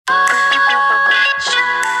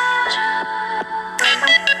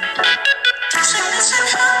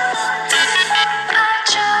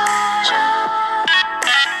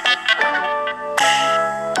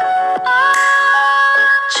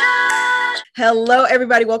Hello,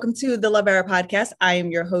 everybody. Welcome to the Love Hour podcast. I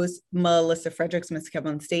am your host, Melissa Fredericks, Miss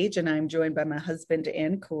Kevin on stage, and I'm joined by my husband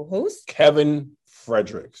and co-host, Kevin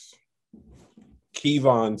Fredericks.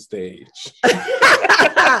 Kevon stage.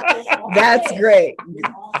 That's great.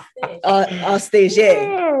 On stage,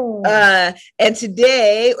 yeah. And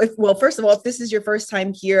today, first of all, if this is your first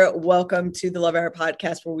time here, welcome to the Love Hour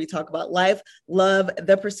podcast, where we talk about life, love,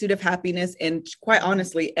 the pursuit of happiness, and quite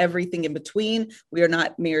honestly, everything in between. We are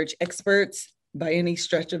not marriage experts by any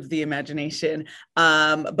stretch of the imagination,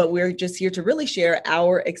 but we're just here to really share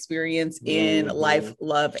our experience in life,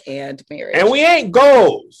 love, and marriage. And we ain't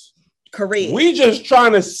goals. Correct. We just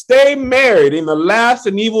trying to stay married in the last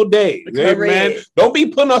and evil days. Amen. Don't be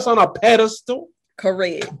putting us on a pedestal.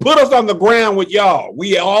 Correct. Put us on the ground with y'all.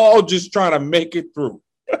 We all just trying to make it through.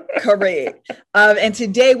 Correct. And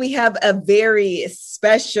today we have a very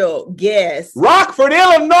special guest. Rockford,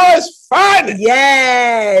 Illinois' finest.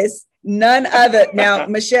 Yes. None other. Now,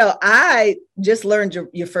 Michelle, I just learned your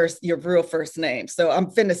real first name, so I'm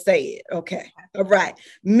finna say it. Okay. All right.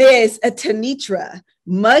 Miss Tanitra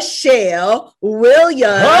Michelle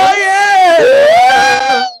Williams. Oh,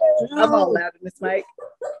 yeah. I'm all loud in this mic.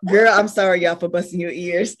 Girl, I'm sorry, y'all, for busting your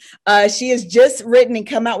ears. She has just written and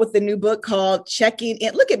come out with a new book called Checking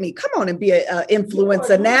In. Look at me. Come on and be an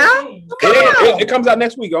influencer now. It comes out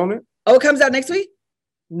next week, on it? Oh, it comes out next week?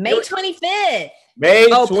 May 25th. May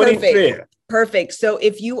 25th. Perfect. So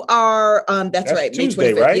if you are, that's right,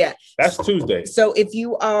 Tuesday, May 25th. right? Yeah. That's Tuesday. So if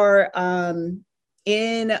you are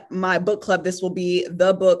in my book club, this will be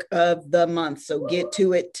the book of the month. So get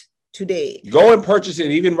to it today. Go and purchase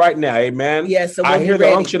it even right now. Amen. Yes. Yeah, so I hear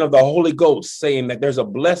the unction of the Holy Ghost saying that there's a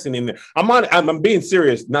blessing in there. I'm being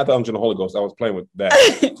serious, not the unction of the Holy Ghost. I was playing with that,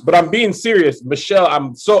 but I'm being serious. Michelle, I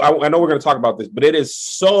know we're going to talk about this, but it is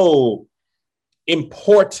so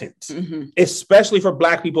important, especially for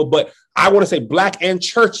Black people. But I want to say Black and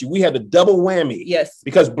churchy. We had a double whammy. Yes.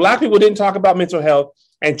 Because Black people didn't talk about mental health,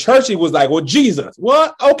 and churchy was like, well, Jesus,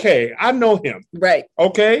 what? Okay, I know him. Right.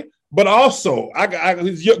 Okay. But also,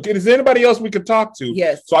 is there anybody else we could talk to?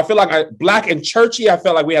 Yes. So I feel like Black and churchy, I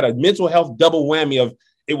felt like we had a mental health double whammy of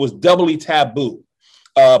it was doubly taboo.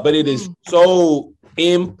 But it is so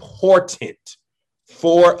important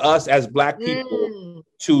for us as Black people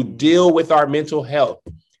to deal with our mental health.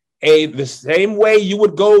 The same way you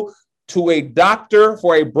would go to a doctor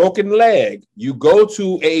for a broken leg, you go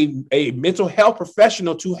to a mental health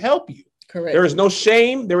professional to help you. Correct. There is no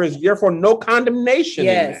shame. There is therefore no condemnation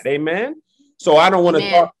in that. Amen. So I don't want to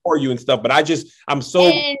talk for you and stuff, but I'm so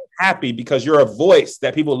happy because you're a voice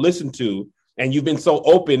that people listen to, and you've been so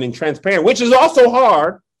open and transparent, which is also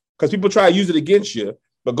hard because people try to use it against you.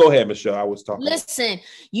 But go ahead, Michelle. I was talking. Listen,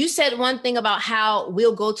 you said one thing about how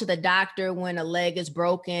we'll go to the doctor when a leg is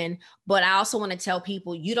broken, but I also want to tell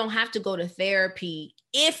people you don't have to go to therapy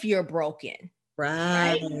if you're broken.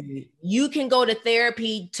 Right. You can go to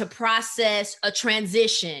therapy to process a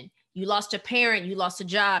transition. You lost a parent, you lost a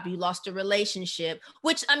job, you lost a relationship,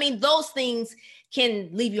 which, I mean, those things can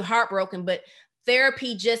leave you heartbroken, but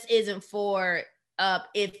therapy just isn't for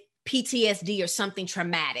if PTSD or something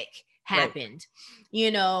traumatic happened,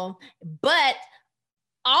 but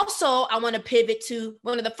also I want to pivot to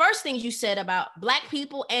one of the first things you said about Black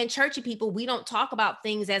people and churchy people. We don't talk about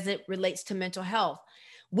things as it relates to mental health.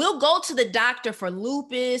 We'll go to the doctor for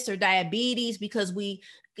lupus or diabetes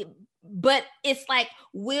but it's like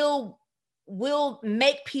we've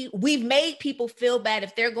made people feel bad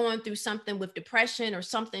if they're going through something with depression or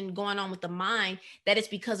something going on with the mind, that it's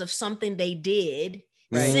because of something they did,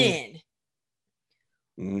 sin.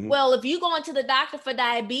 Well, if you go into the doctor for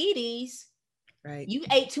diabetes, right, you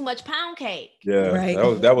ate too much pound cake. Yeah, right.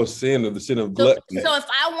 That was the sin of gluttony. So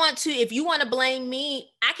if you want to blame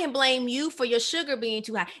me, I can blame you for your sugar being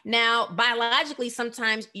too high. Now, biologically,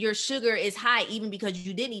 sometimes your sugar is high even because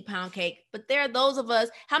you didn't eat pound cake. But there are those of us,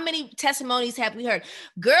 how many testimonies have we heard?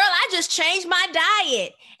 Girl, I just changed my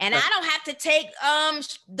diet and I don't have to take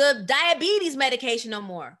the diabetes medication no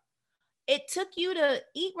more. It took you to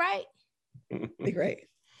eat right.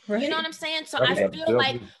 Right. You know what I'm saying? So I feel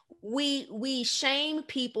like we shame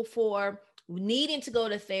people for needing to go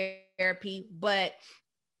to therapy, but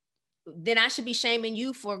then I should be shaming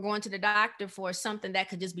you for going to the doctor for something that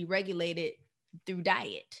could just be regulated through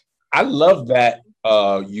diet. I love that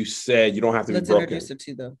you said you don't have to be broken. Introduce her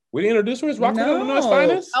to them. We didn't introduce her as Rockford, Illinois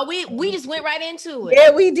finest? Oh, we just went right into it.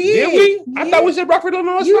 Yeah, we did. Did we? I thought we said Rockford,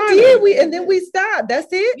 Illinois finest. You did. And then we stopped. That's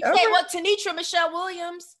it. You said what? Tanitra Michelle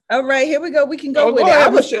Williams. All right, here we go. We can go Oh, with go it. ahead, I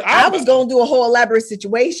was Michelle. going to do a whole elaborate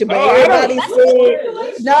situation, but Oh, everybody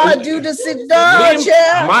said, "No, do the sit down,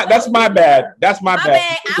 child." That's my bad. That's my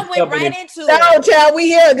bad. I went right into No, it. child, we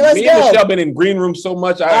here. Let's Me and go. Michelle been in green room so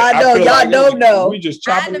much. I know, feel y'all like don't know. We just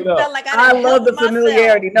chopping it up. Felt like I love the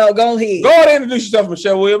familiarity. No, go ahead. Go ahead and introduce yourself,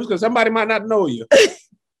 Michelle Williams, because somebody might not know you.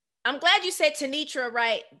 I'm glad you said Tenitra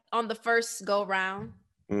right on the first go round.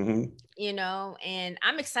 Mm-hmm. You know, and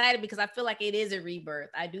I'm excited because I feel like it is a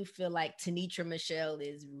rebirth. I do feel like Tenitra Michelle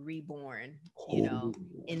is reborn, you know,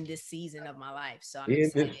 in this season of my life. So I'm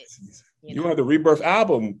excited. You have the Rebirth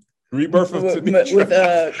album, Rebirth of Tenitra. With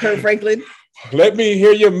Kurt Franklin. Let me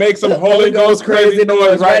hear you make some Holy Ghost crazy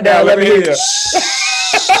noise right now. Let me hear you.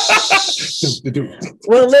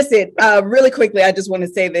 Well, listen, really quickly, I just want to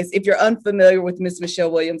say this. If you're unfamiliar with Miss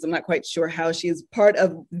Michelle Williams, I'm not quite sure how she is part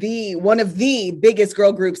of one of the biggest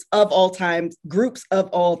girl groups of all time,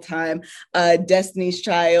 Destiny's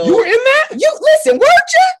Child. You were in that? You listen, weren't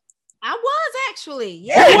you? I was actually,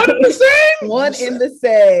 yeah. One in the same? One in the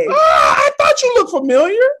same. I thought you looked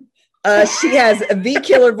familiar. She has the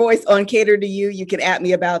killer voice on Cater to You. You can at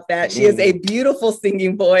me about that. She has a beautiful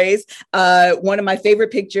singing voice. One of my favorite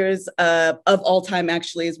pictures of all time,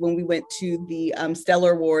 actually, is when we went to the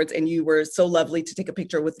Stellar Awards and you were so lovely to take a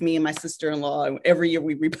picture with me and my sister-in-law. Every year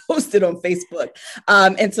we repost it on Facebook.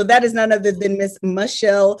 And so that is none other than Miss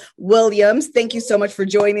Michelle Williams. Thank you so much for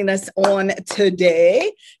joining us on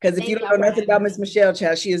today. Because if you don't know nothing about Miss Michelle,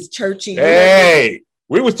 child, she is churchy. Hey.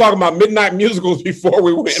 We was talking about midnight musicals before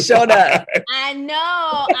we went. Shut up. I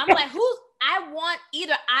know. I'm like,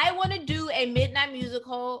 I want to do a midnight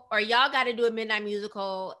musical or y'all got to do a midnight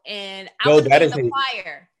musical and I want to be in the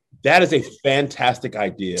choir. That is a fantastic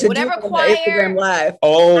idea. Whatever choir. Instagram Live.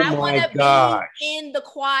 Oh I my God. Be in the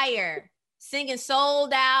choir singing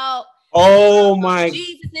Sold Out. Oh my.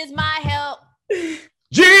 Jesus is my help.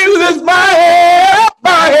 Jesus is my help.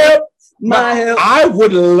 My help. My help. I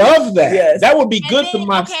would love that. Yes. That would be good for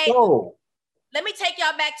my soul. Let me take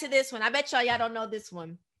y'all back to this one. I bet y'all don't know this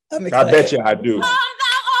one. I bet you I do. Come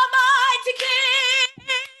thou almighty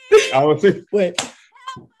King. I was thinking, wait.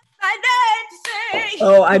 I dare to say.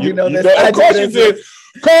 Oh, I do know this. Of course you did.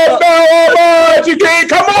 Come thou almighty King.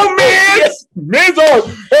 Come on, Miss. Miss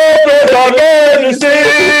on. I dare to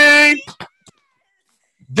sing.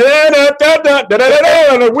 We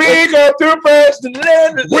come to praise.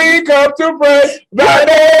 We come to praise. Come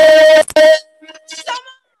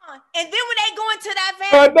on. And then when they go into that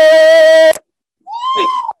van,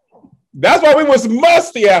 that's why we was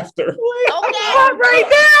musty after. Okay. Right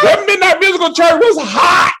now. That midnight musical church was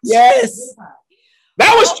hot. Yes.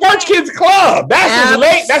 That was Church Kids Club. That's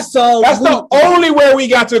late. That's the only way we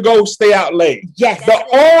got to go stay out late. Yes. The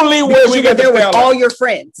only way we got to there with all your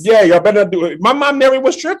friends. Yeah, y'all better do it. My mom never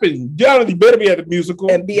was tripping. Y'all better be at the musical.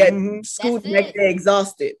 And be at school the next day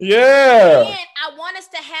exhausted. Yeah. And I want us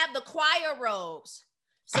to have the choir robes.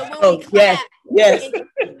 So when we yes.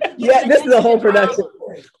 Yeah, this is a whole production.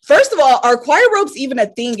 First of all, are choir robes even a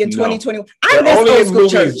thing in 2021? I miss old school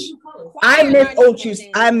church.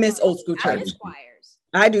 I miss old school church.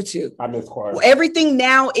 I do too. I miss choir. Well, everything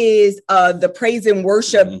now is the praise and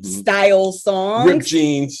worship style songs. Ripped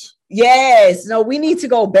jeans. Yes. No, we need to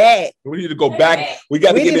go back. We need to go back. We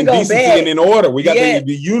got to get in decency and in order. We got to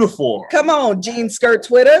be uniform. Come on, jean skirt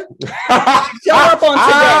Twitter. Show up on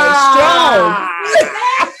today. Strong.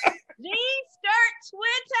 Jean skirt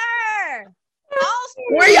Twitter.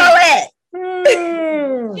 Where y'all at?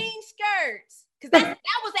 Jean skirts. Because that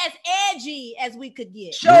was as edgy as we could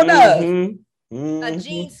get. Show up. A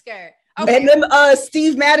jean skirt. Okay. And then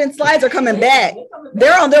Steve Madden slides are coming back.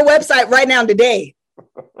 They're on their website right now today.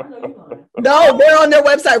 No, they're on their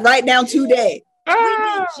website right now today. We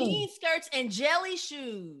did jean skirts and jelly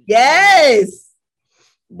shoes. Yes.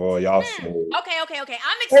 Boy, y'all. Okay.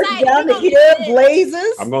 I'm excited. Down the hill,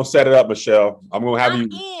 blazers. I'm gonna set it up, Michelle. I'm gonna have you.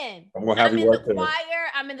 I'm gonna have you work in the choir.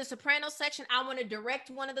 I'm in the soprano section. I want to direct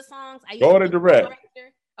one of the songs. Go to direct.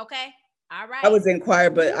 Okay. All right. I was in choir,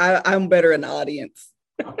 but I'm better in the audience.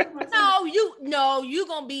 No, you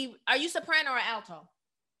gonna be. Are you soprano or alto?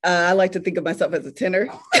 I like to think of myself as a tenor.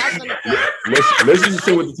 Listen,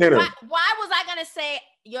 sing with the tenor. Why was I gonna say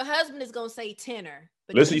your husband is gonna say tenor?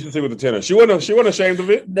 Listen, you can sing with the tenor. She wasn't ashamed of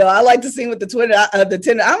it. No, I like to sing with the tenor.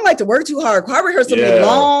 I don't like to work too hard. Choir rehearsal be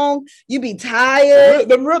long. You be tired.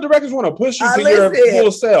 The real directors want to push you to your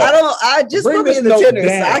full self. I just put me in the tenor,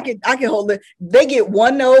 so I can hold it. They get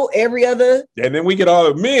one note every other. And then we get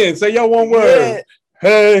all the men say y'all one word.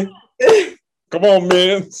 Yeah. Hey, come on,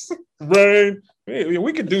 men. Rain. Hey,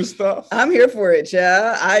 we can do stuff. I'm here for it,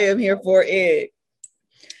 child. I am here for it.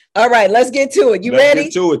 All right, let's get to it. You ready?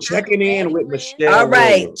 Get to it. Checking in with Michelle. All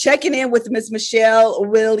right, checking in with Miss Michelle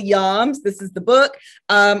Williams. This is the book.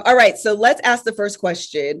 All right, so let's ask the first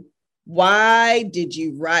question. Why did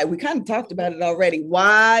you write? We kind of talked about it already.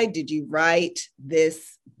 Why did you write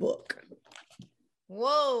this book?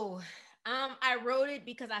 Whoa. I wrote it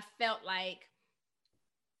because I felt like,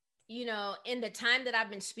 you know, in the time that I've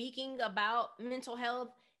been speaking about mental health,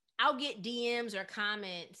 I'll get DMs or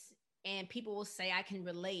comments and people will say, I can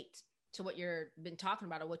relate to what you've been talking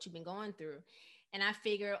about or what you've been going through. And I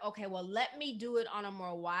figure, okay, well, let me do it on a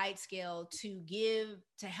more wide scale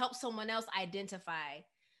to help someone else identify.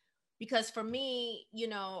 Because for me, you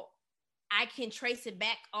know, I can trace it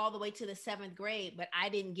back all the way to the 7th grade, but I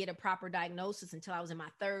didn't get a proper diagnosis until I was in my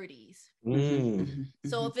 30s. Mm.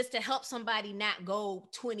 So if it's to help somebody not go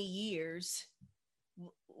 20 years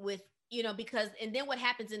with, you know, because, and then what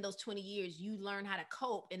happens in those 20 years, you learn how to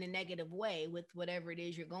cope in a negative way with whatever it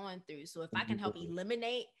is you're going through. So if I can help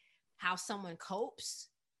eliminate how someone copes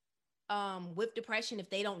with depression, if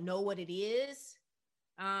they don't know what it is,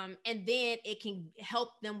 and then it can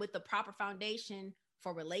help them with the proper foundation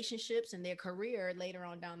for relationships and their career later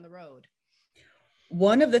on down the road.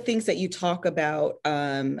 One of the things that you talk about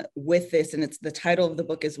with this, and it's the title of the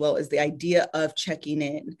book as well, is the idea of checking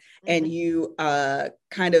in. Mm-hmm. And you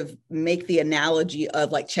kind of make the analogy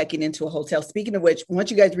of like checking into a hotel. Speaking of which, once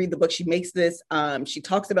you guys read the book, she makes this, she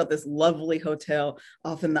talks about this lovely hotel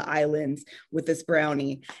off in the islands with this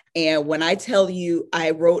brownie. And when I tell you,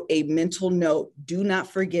 I wrote a mental note, do not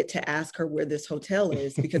forget to ask her where this hotel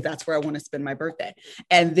is, because that's where I want to spend my birthday.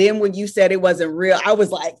 And then when you said it wasn't real, I was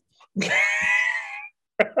like...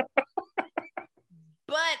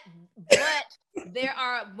 but there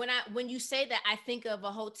are, when you say that, I think of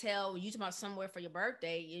a hotel. You talk about somewhere for your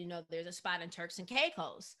birthday. You know, there's a spot in Turks and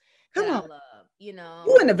Caicos. Come on, I love, you know,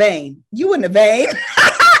 you in the vein.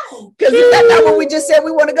 Because is that not what we just said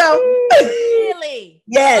we want to go? Really?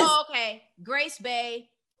 Yes. Oh, okay. Grace Bay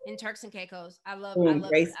in Turks and Caicos. I love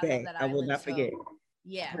Grace Bay. I love that I will island, not forget.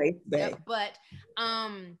 Yeah. Grace Bay. Yeah, but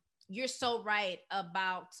you're so right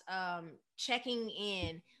about checking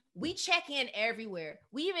in. We check in everywhere.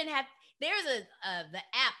 We even have, there's the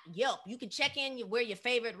app Yelp. You can check in where your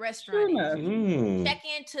favorite restaurant is. Check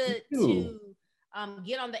in to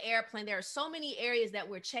get on the airplane. There are so many areas that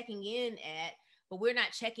we're checking in at, but we're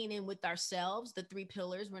not checking in with ourselves, the 3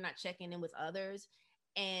 pillars. We're not checking in with others.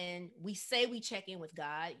 And we say we check in with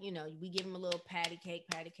God. You know, we give him a little patty cake,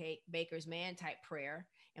 baker's man type prayer.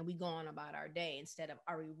 And we go on about our day instead of,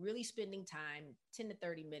 are we really spending time 10 to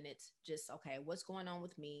 30 minutes? Just, okay, what's going on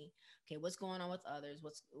with me? Okay, what's going on with others?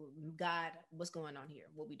 What's going on here?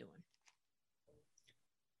 What we doing?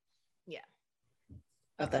 Yeah.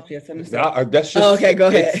 I thought you had something to say. That's just, okay, go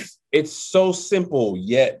ahead. It's so simple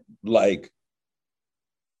yet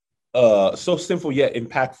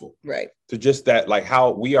impactful. Right. To just that, like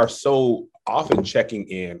how we are so often checking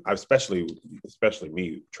in, especially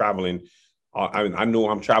me traveling. I know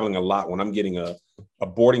I'm traveling a lot when I'm getting a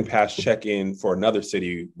boarding pass check-in for another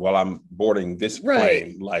city while I'm boarding this plane.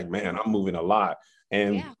 Right. Like, man, I'm moving a lot.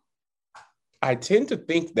 And I tend to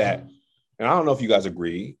think that, and I don't know if you guys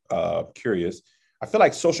agree, curious, I feel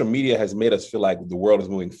like social media has made us feel like the world is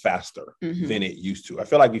moving faster than it used to. I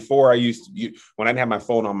feel like before when I didn't have my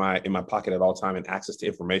phone in my pocket at all time and access to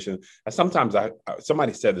information, and sometimes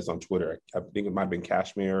somebody said this on Twitter, I think it might have been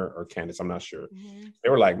Kashmir or Candace, I'm not sure. They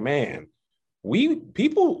were like, man, I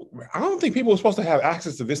don't think people were supposed to have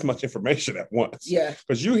access to this much information at once. Yeah.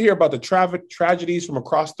 Because you hear about the tragedies from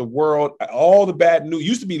across the world, all the bad news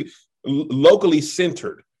used to be locally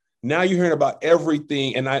centered. Now you're hearing about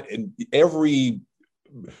everything and every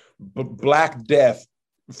Black death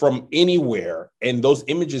from anywhere. And those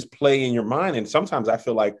images play in your mind. And sometimes I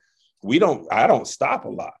feel like I don't stop a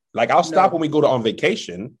lot. Like I'll stop when we go on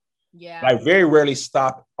vacation. Yeah. I very rarely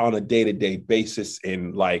stop on a day-to-day basis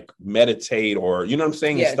and like meditate or, you know what I'm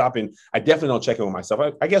saying? Yeah. I definitely don't check in with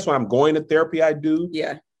myself. I guess when I'm going to therapy, I do.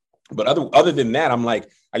 Yeah. But other than that, I'm like,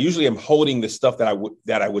 I usually am holding the stuff that I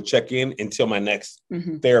would check in until my next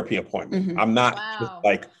therapy appointment. I'm not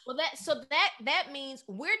like, well, that means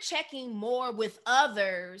we're checking more with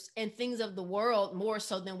others and things of the world more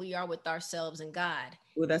so than we are with ourselves and God.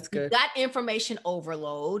 Well, that's good. You've got information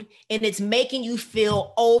overload and it's making you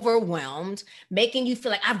feel overwhelmed, making you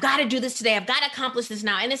feel like I've got to do this today. I've got to accomplish this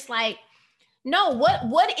now. And it's like, no,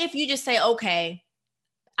 what if you just say, okay,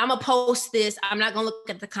 I'm gonna post this. I'm not gonna look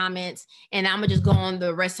at the comments and I'm gonna just go on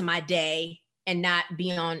the rest of my day and not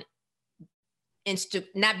be on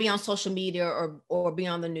social media or be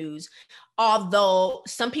on the news. Although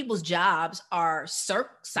some people's jobs are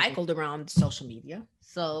cycled around social media.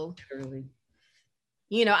 So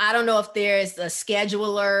I don't know if there's a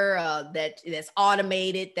scheduler that's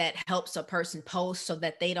automated that helps a person post so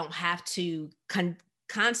that they don't have to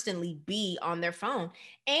constantly be on their phone.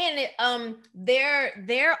 And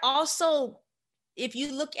they're also, if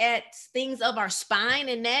you look at things of our spine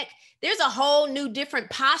and neck, there's a whole new different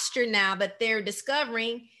posture now that they're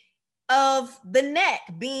discovering of the neck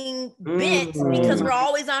being bent because we're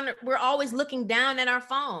always looking down at our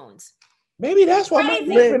phones. Maybe that's why my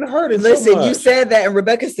neck been hurting. Listen, so much. You said that, and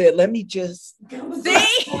Rebecca said, "Let me just see."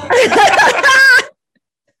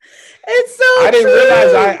 It's so. I didn't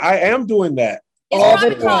realize I am doing that.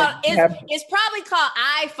 It's probably called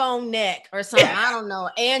iPhone neck or something. I don't know.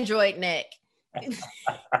 Android neck.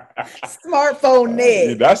 Smartphone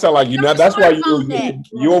neck. That sounds like that's why you over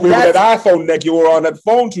here with that iPhone neck. You were on that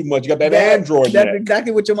phone too much. You got that Android neck. That's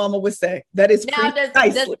exactly what your mama would say. That is now. Does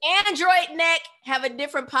Android neck have a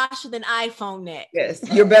different posture than iPhone neck? Yes,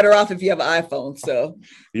 you're better off if you have an iPhone. So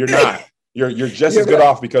you're not. You're just as good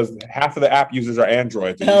off because half of the app users are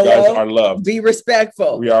Android. So you guys are loved. Be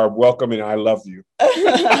respectful. We are welcome, and I love you.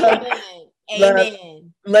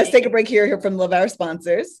 Amen. Let's take a break here from Love Hour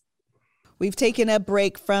sponsors. We've taken a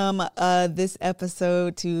break from this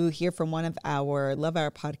episode to hear from one of our Love Hour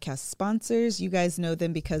podcast sponsors. You guys know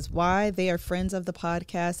them because why? They are friends of the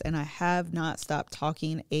podcast, and I have not stopped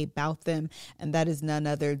talking about them, and that is none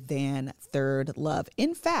other than Third Love.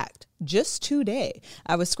 In fact, just today,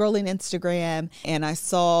 I was scrolling Instagram and I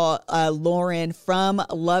saw Lauren from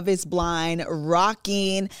Love is Blind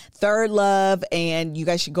rocking Third Love. And you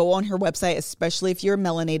guys should go on her website, especially if you're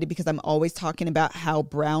melanated, because I'm always talking about how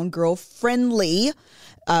brown girl friendly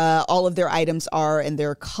all of their items are and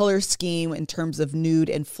their color scheme in terms of nude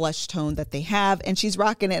and flesh tone that they have. And she's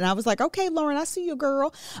rocking it. And I was like, okay, Lauren, I see you,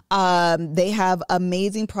 girl. They have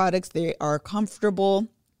amazing products. They are comfortable.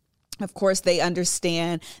 Of course, they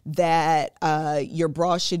understand that your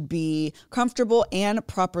bra should be comfortable and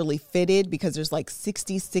properly fitted because there's like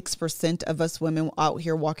 66% of us women out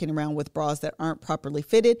here walking around with bras that aren't properly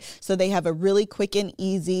fitted. So they have a really quick and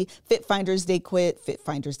easy a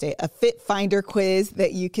Fit Finder quiz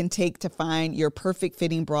that you can take to find your perfect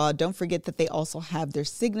fitting bra. Don't forget that they also have their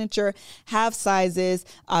signature half sizes.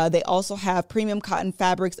 They also have premium cotton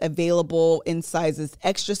fabrics available in sizes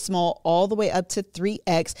extra small all the way up to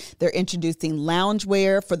 3X. They're introducing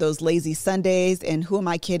loungewear for those lazy Sundays. And who am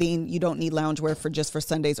I kidding? You don't need loungewear for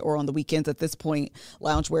Sundays or on the weekends. At this point,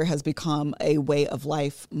 loungewear has become a way of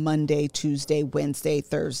life. Monday, Tuesday, Wednesday,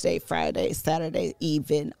 Thursday, Friday, Saturday,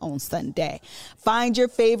 even on Sunday. Find your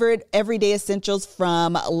favorite everyday essentials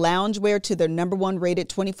from loungewear to their #1 rated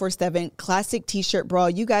 24/7 classic t-shirt bra.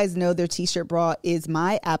 You guys know their t-shirt bra is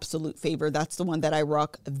my absolute favorite. That's the one that I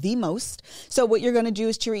rock the most. So what you're going to do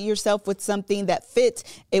is treat yourself with something that fits.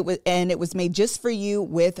 It was made just for you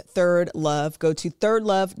with Third Love. Go to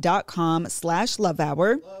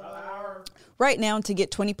thirdlove.com/lovehour right now to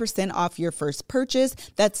get 20% off your first purchase.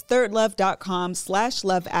 That's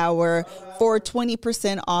thirdlove.com/lovehour for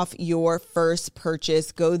 20% off your first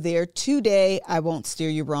purchase. Go there today. I won't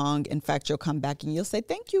steer you wrong. In fact, you'll come back and you'll say,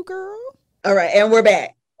 thank you, girl. All right. And we're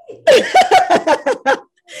back.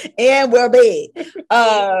 And we're back.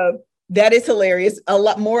 That is hilarious. A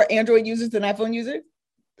lot more Android users than iPhone users?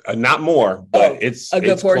 Not more, but it's a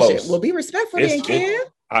good portion. Close. Well, be respectful, then, Kim.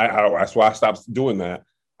 That's why I stopped doing that.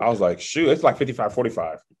 I was like, shoot, it's like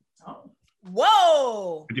 55-45.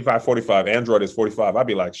 Whoa. 55-45. Android is 45. I'd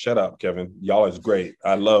be like, shut up, Kevin. Y'all is great.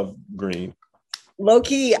 I love green. Low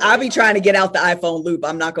key, I'll be trying to get out the iPhone loop.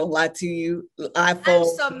 I'm not gonna lie to you. iPhone. I'm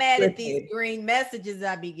so mad at these green messages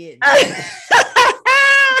I be getting.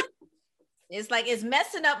 It's like it's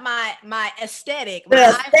messing up my aesthetic. My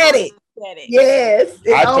aesthetic. Yes,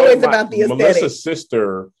 it's always about the aesthetic. Melissa's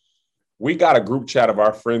sister, we got a group chat of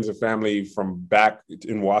our friends and family from back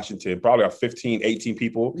in Washington, probably about 15, 18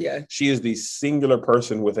 people. Yeah. She is the singular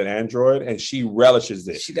person with an Android and she relishes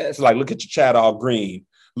it. She does. It's like, look at your chat all green.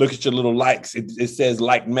 Look at your little likes. It says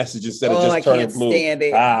like message instead of just turning blue. Stand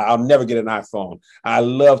it. I'll never get an iPhone. I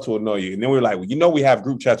love to annoy you. And then we were like, well, we have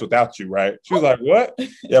group chats without you, right? She was like, what?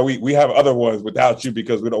 Yeah, we have other ones without you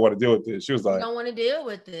because we don't want to deal with this. She was like, I don't want to deal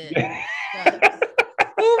with it.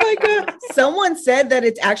 Oh my God. Someone said that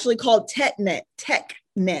it's actually called Tech Neck.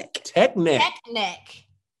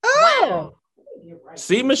 Oh. Wow.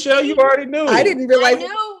 See, Michelle, you already knew. I didn't realize.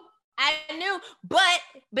 I knew. But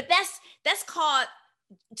that's called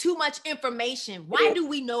too much information. Why do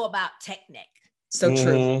we know about TechNet? So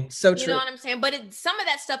true. So true. You know what I'm saying? But some of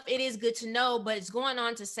that stuff, it is good to know, but it's going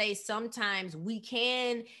on to say sometimes we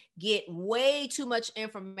can get way too much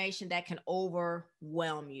information that can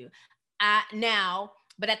overwhelm you. Now,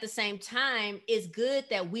 But at the same time, it's good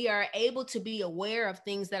that we are able to be aware of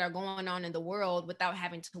things that are going on in the world without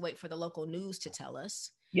having to wait for the local news to tell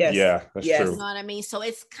us. Yes. Yeah, that's true. You know what I mean? So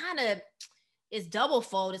it's kind of, it's double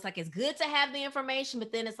fold. It's like, it's good to have the information,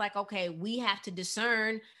 but then it's like, okay, we have to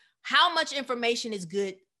discern how much information is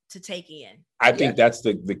good to take in. I think that's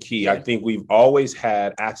the key. I think we've always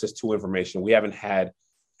had access to information. We haven't had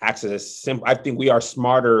access as simple. I think we are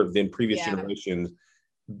smarter than previous generations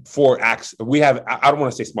for access. We have, I don't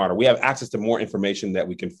want to say smarter. We have access to more information that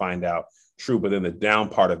we can find out true. But then the down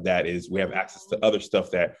part of that is we have access to other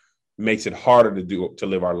stuff that makes it harder to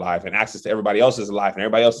live our life, and access to everybody else's life, and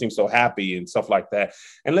everybody else seems so happy and stuff like that.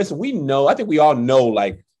 And listen, I think we all know,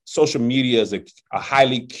 like, social media is a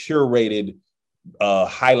highly curated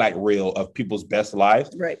highlight reel of people's best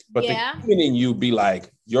lives. Right. But even in you be like,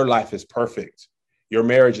 your life is perfect. Your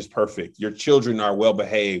marriage is perfect. Your children are well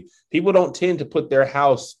behaved. People don't tend to put their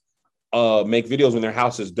house, make videos when their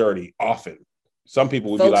house is dirty often. Some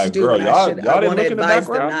people would be like, girl, y'all didn't look in the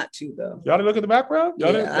background. Not to, though. Y'all didn't look at the background?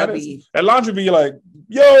 At laundry be like,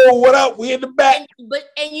 yo, what up? We in the back.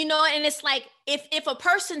 And you know, and it's like, if a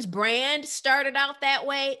person's brand started out that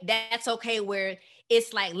way, that's okay, where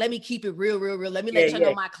it's like, let me keep it real. Let me let you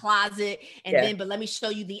know my closet. And then, but let me show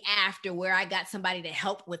you the after where I got somebody to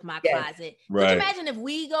help with my closet. Right. Could you imagine if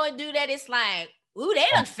we go and do that? It's like, ooh, they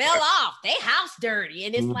done fell off. They house dirty.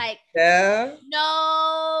 And it's like,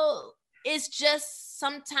 no, it's just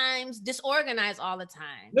sometimes disorganized all the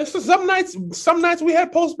time. Listen, some nights we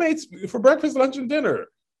had Postmates for breakfast, lunch, and dinner.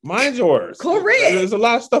 Mind yours. Correct. There's a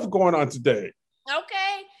lot of stuff going on today.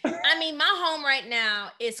 Okay. I mean, my home right now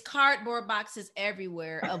is cardboard boxes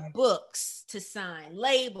everywhere of books to sign,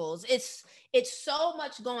 labels. It's so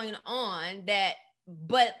much going on that,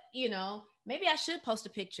 but you know, maybe I should post a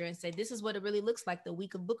picture and say, this is what it really looks like the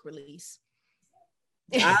week of book release.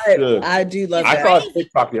 I do love that. I saw a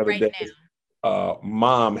TikTok the other day.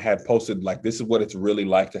 Mom had posted, like, this is what it's really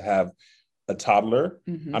like to have a toddler.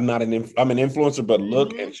 Mm-hmm. I'm an influencer, but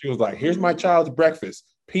look, and she was like, here's my child's breakfast.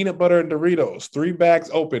 Peanut butter and Doritos, 3 bags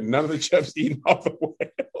open, none of the chips eaten off the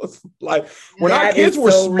way. It was like, when our kids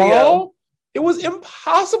were small, it was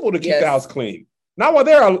impossible to keep the house clean. Not while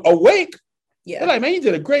they're awake. Yeah. They're like, man, you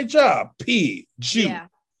did a great job. Pea, juice,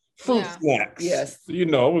 fruit snacks. Yes. You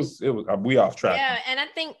know, it was we off track. Yeah, and I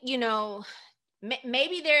think, you know,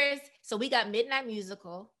 maybe so we got Midnight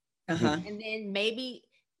Musical, and then maybe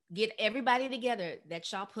get everybody together that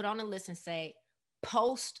y'all put on a list and say,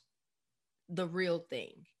 post the real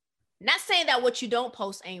thing. Not saying that what you don't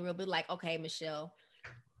post ain't real, but like, okay, Michelle,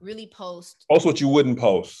 really post what you wouldn't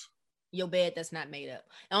post. Your bed that's not made up.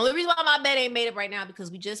 The only reason why my bed ain't made up right now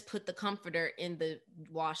because we just put the comforter in the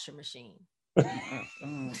washer machine. I've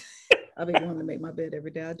been wanting to make my bed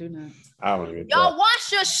every day. I do not. I don't even. Y'all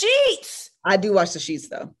wash your sheets. I do wash the sheets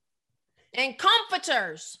though. And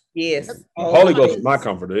comforters. Yes. Holy Ghost is my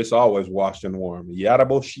comforter. It's always washed and warm.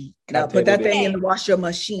 Yarabo sheet. Now put that thing in the washer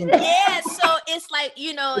machine. Yeah, so it's like,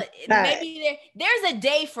 you know, maybe there's a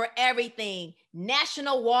day for everything.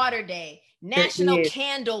 National Water Day, National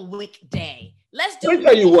Candle Wick Day. Let me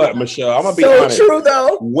tell you what, Michelle. I'm gonna be honest. So true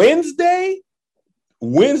though. Wednesday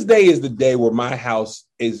is the day where my house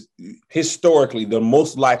is historically the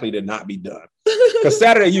most likely to not be done. Because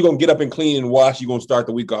Saturday you're gonna get up and clean and wash. You're gonna start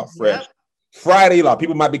the week off fresh. Yep. Friday, a lot of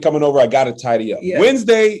people might be coming over. I gotta tidy up. Yep.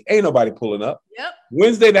 Wednesday, ain't nobody pulling up. Yep.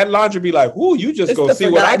 Wednesday, that laundry be like, "Ooh, you just gonna see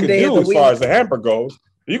what I can do as far as the hamper goes.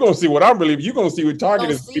 You're gonna see what I'm really. You're gonna see what Target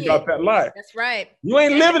is about that life. That's right. You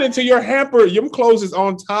ain't living until your hamper, your clothes is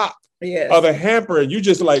on top of the hamper, and you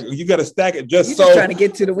just like you got to stack it just so. Just trying to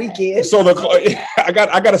get to the weekend. So I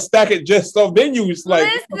got to stack it just so. Then you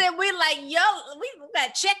like. Listen, we like yo, we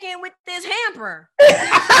got to check in with this hamper.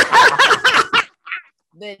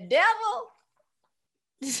 The devil.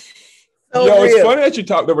 It's funny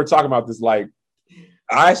that we're talking about this. Like,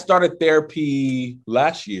 I started therapy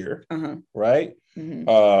last year, right? Mm-hmm.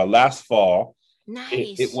 Last fall.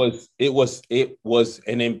 Nice. It was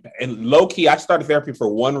and low key. I started therapy for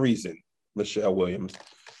one reason, Michelle Williams,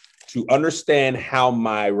 to understand how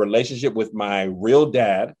my relationship with my real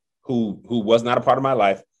dad, who was not a part of my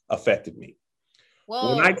life, affected me.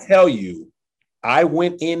 Whoa. When I tell you, I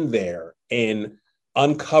went in there and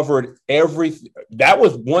uncovered everything. That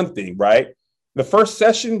was one thing, right? The first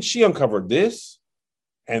session, she uncovered this,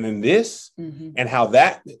 and then this, and how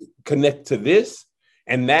that connect to this,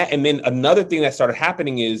 and that. And then another thing that started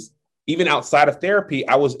happening is, even outside of therapy,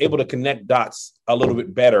 I was able to connect dots a little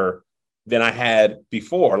bit better than I had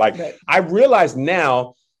before. Like, I realize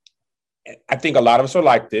now, I think a lot of us are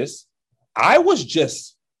like this. I was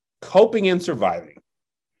just coping and surviving.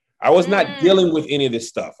 I was not dealing with any of this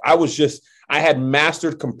stuff. I had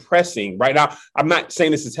mastered compressing. Right now, I'm not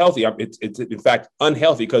saying this is healthy. It's in fact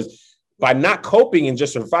unhealthy, because by not coping and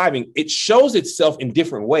just surviving, it shows itself in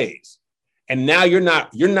different ways. And now you're not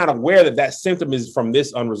aware that symptom is from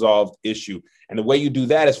this unresolved issue. And the way you do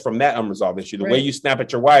that is from that unresolved issue. The way you snap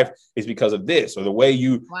at your wife is because of this, or the way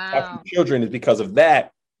you talk to children is because of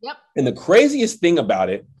that. Yep. And the craziest thing about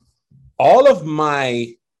it, all of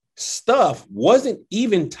my stuff wasn't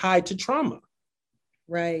even tied to trauma.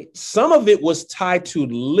 Right. Some of it was tied to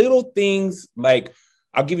little things. Like,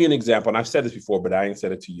 I'll give you an example. And I've said this before, but I ain't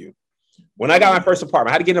said it to you. When I got my first apartment,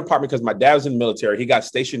 I had to get an apartment because my dad was in the military. He got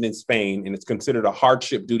stationed in Spain, and it's considered a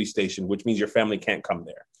hardship duty station, which means your family can't come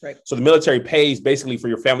there. Right. So the military pays basically for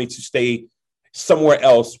your family to stay somewhere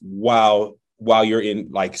else while you're in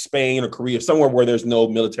like Spain or Korea, somewhere where there's no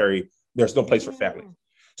military, there's no place for family.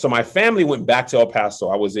 So my family went back to El Paso.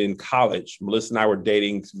 I was in college. Melissa and I were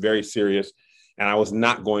dating, very serious, and I was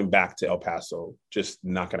not going back to El Paso. Just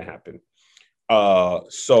not going to happen.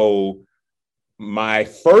 So my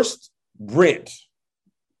first rent,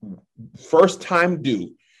 first time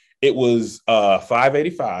due, it was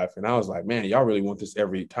 $585, and I was like, man, y'all really want this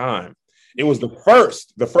every time. It was the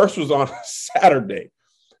first was on Saturday,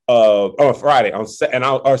 or Friday,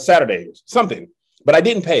 or Saturday, something, but I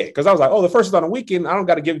didn't pay it because I was like, oh, the first is on a weekend, I don't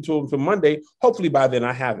got to give it to them until Monday. Hopefully by then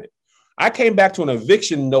I have it. I came back to an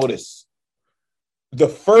eviction notice the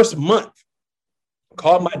first month,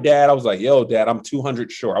 called my dad. I was like, yo, Dad, I'm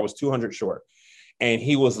 200 short. I was 200 short. And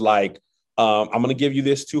he was like, I'm going to give you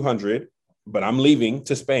this 200, but I'm leaving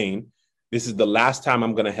to Spain. This is the last time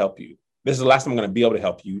I'm going to help you. This is the last time I'm going to be able to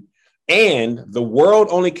help you. And the world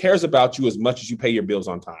only cares about you as much as you pay your bills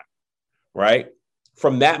on time. Right?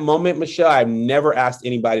 From that moment, Michelle, I've never asked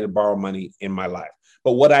anybody to borrow money in my life.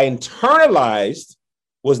 But what I internalized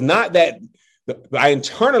was not that. I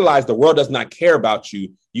internalized the world does not care about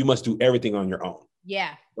you. You must do everything on your own.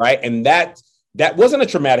 Yeah. Right. And that wasn't a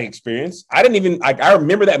traumatic experience. I didn't even I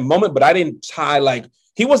remember that moment, but I didn't tie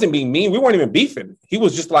he wasn't being mean. We weren't even beefing. He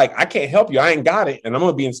was just like, I can't help you. I ain't got it. And I'm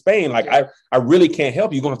going to be in Spain. I really can't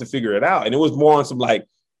help you. You're going to have to figure it out. And it was more on some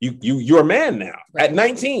you're a man now at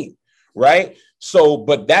 19. Right. So,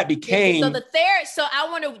 but that became. So I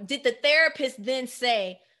wonder, did the therapist then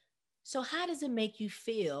say, so how does it make you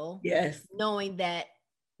feel? Yes. Knowing that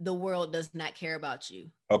the world does not care about you?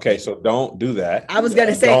 Okay, so don't do that. I was going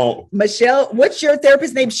to say, Michelle, what's your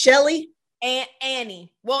therapist's name? Shelly?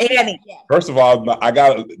 Annie. Well, Annie. Yeah. First of all,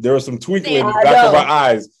 there was some twinkling in the back of my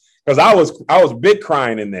eyes because I was big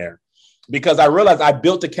crying in there because I realized I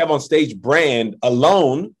built the Kev on Stage brand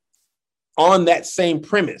alone on that same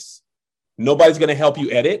premise. Nobody's going to help you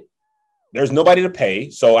edit. There's nobody to pay.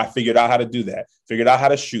 So I figured out how to do that, figured out how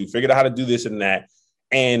to shoot, figured out how to do this and that.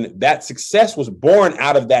 And that success was born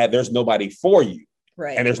out of that. There's nobody for you.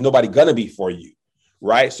 Right. And there's nobody going to be for you.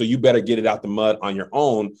 Right. So you better get it out the mud on your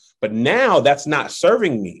own. But now that's not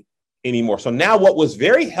serving me anymore. So now what was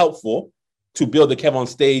very helpful to build the Kev on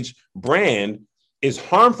Stage brand is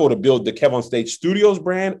harmful to build the Kev on Stage Studios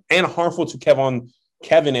brand and harmful to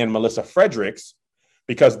Kevin and Melissa Fredericks.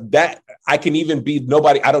 Because that I can even be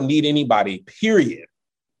nobody. I don't need anybody, period.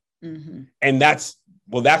 Mm-hmm. And that's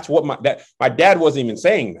what my dad wasn't even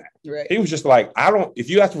saying that. Right. He was just like, if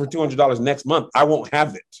you ask for $200 next month, I won't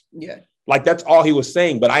have it. Yeah. Like that's all he was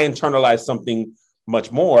saying. But I internalized something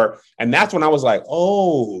much more. And that's when I was like,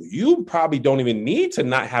 oh, you probably don't even need to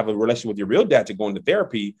not have a relationship with your real dad to go into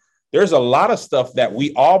therapy. There's a lot of stuff that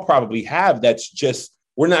we all probably have that's just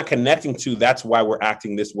we're not connecting to. That's why we're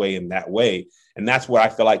acting this way and that way. And that's why I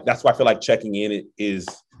feel like checking in is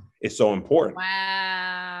so important.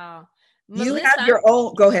 Wow. You Melissa, have your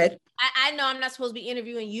own. Go ahead. I know I'm not supposed to be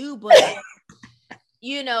interviewing you, but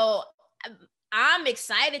I'm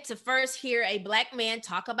excited to first hear a Black man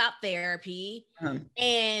talk about therapy.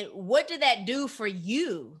 And what did that do for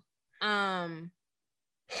you? Melissa?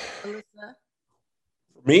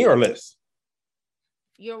 Me or Liz?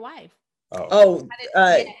 Your wife.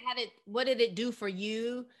 What did it do for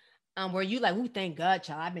you? Were you like, oh, thank God,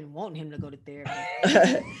 child, I've been wanting him to go to therapy.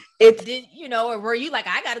 Or were you like,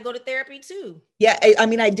 I got to go to therapy too? Yeah. I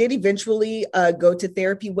mean, I did eventually go to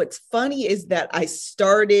therapy. What's funny is that I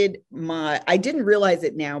didn't realize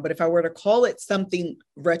it now, but if I were to call it something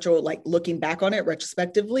retro, like looking back on it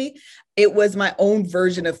retrospectively, it was my own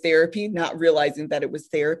version of therapy, not realizing that it was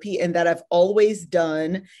therapy, and that I've always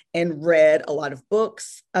done and read a lot of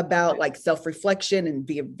books about like self-reflection and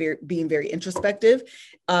being very introspective.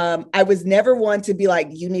 I was never one to be like,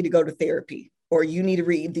 you need to go to therapy. or you need to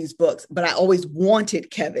read these books. But I always wanted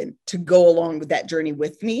Kevin to go along with that journey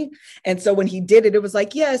with me. And so when he did it, it was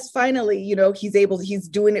like, yes, finally, he's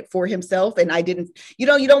doing it for himself. And I didn't, you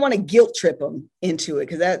don't want to guilt trip him into it,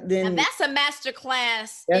 because that's a master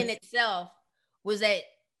class in itself. Was that,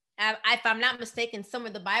 if I'm not mistaken, some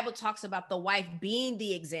of the Bible talks about the wife being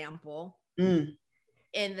the example.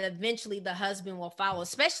 And eventually the husband will follow,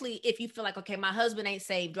 especially if you feel like, okay, my husband ain't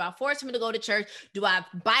saved. Do I force him to go to church? Do I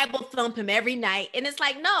Bible thump him every night? And it's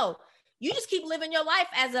like, no, you just keep living your life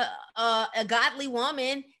as a godly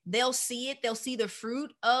woman. They'll see it. They'll see the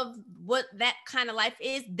fruit of what that kind of life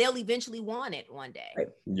is. They'll eventually want it one day. Right.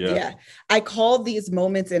 Yeah. I call these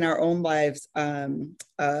moments in our own lives,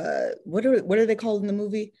 what are they called in the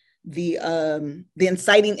movie? The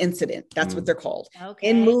inciting incident. That's what they're called. Okay.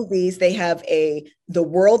 In movies, they have the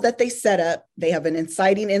world that they set up. They have an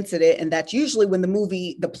inciting incident, and that's usually when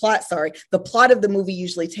the plot of the movie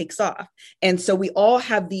usually takes off. And so we all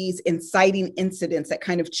have these inciting incidents that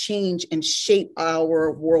kind of change and shape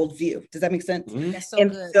our worldview. Does that make sense? That's so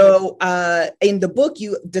and good. So in the book,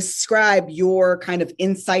 you describe your kind of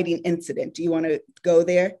inciting incident. Do you want to go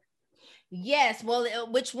there? Yes. Well,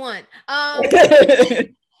 which one?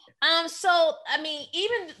 So I mean,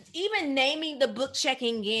 even naming the book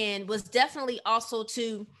Checking In was definitely also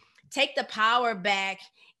to take the power back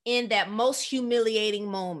in that most humiliating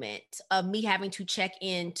moment of me having to check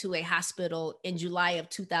into a hospital in July of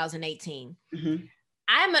 2018.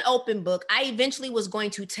 I'm an open book. I eventually was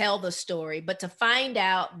going to tell the story, but to find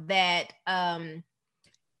out that and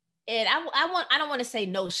I don't want to say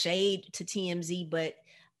no shade to TMZ, but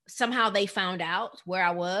somehow they found out where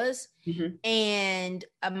I was. And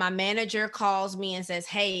my manager calls me and says,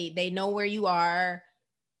 hey, they know where you are.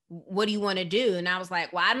 What do you want to do? And I was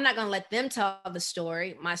like, well, I'm not going to let them tell my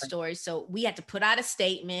story. So we had to put out a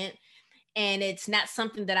statement, and it's not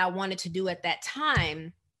something that I wanted to do at that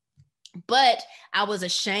time. But I was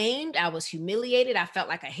ashamed. I was humiliated. I felt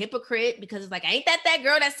like a hypocrite, because it's like, ain't that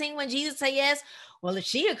girl that sing When Jesus Say Yes? Well, if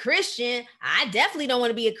she a Christian, I definitely don't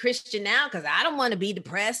want to be a Christian now, because I don't want to be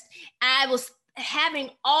depressed. I was having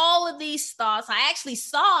all of these thoughts. I actually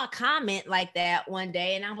saw a comment like that one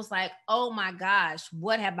day, and I was like, oh my gosh,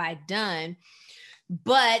 what have I done?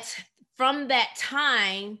 But from that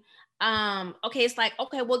time, it's like,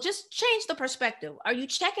 okay, well, just change the perspective. Are you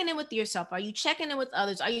checking in with yourself? Are you checking in with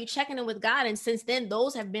others? Are you checking in with God? And since then,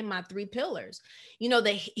 those have been my 3 pillars.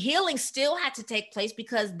 The healing still had to take place,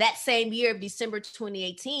 because that same year of December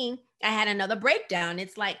 2018, I had another breakdown.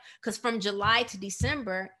 It's like, because from July to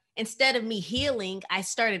December, instead of me healing, I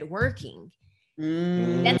started working.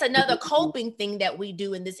 That's another coping thing that we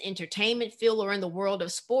do in this entertainment field or in the world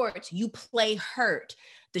of sports. You play hurt.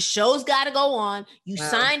 The show's got to go on. You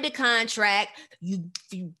signed a contract. You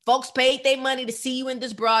folks paid their money to see you in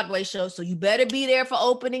this Broadway show, so you better be there for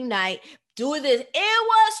opening night. Doing this, it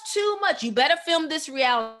was too much. You better film this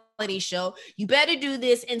reality show. You better do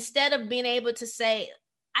this, instead of being able to say,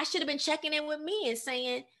 I should have been checking in with me and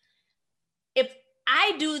saying, if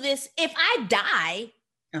I do this, if I die,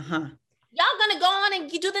 y'all gonna go on and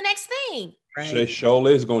do the next thing. Right.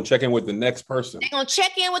 Shola is gonna check in with the next person. They're gonna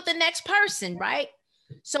check in with the next person, right?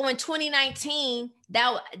 So in 2019,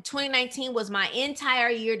 2019 was my entire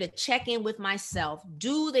year to check in with myself,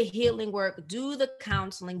 do the healing work, do the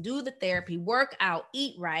counseling, do the therapy, work out,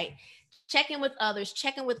 eat right, check in with others,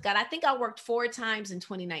 check in with God. I think I worked 4 times in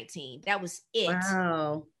 2019. That was it.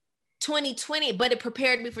 Wow. 2020, but it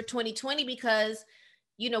prepared me for 2020 because,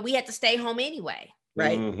 we had to stay home anyway.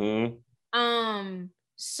 Right.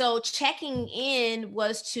 So checking in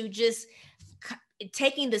was to just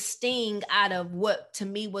taking the sting out of what to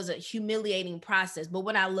me was a humiliating process. But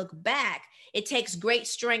when I look back, it takes great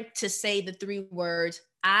strength to say the 3 words,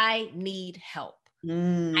 I need help.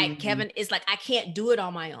 Kevin, it's like, I can't do it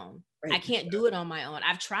on my own. Right. I can't do it on my own.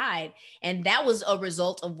 I've tried. And that was a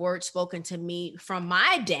result of words spoken to me from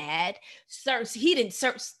my dad. He didn't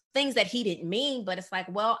things that he didn't mean, but it's like,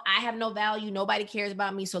 well, I have no value. Nobody cares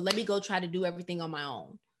about me. So let me go try to do everything on my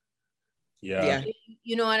own. Yeah.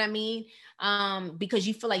 You know what I mean? Because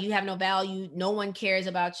you feel like you have no value. No one cares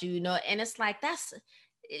about you, and it's like,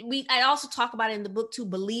 I also talk about it in the book too,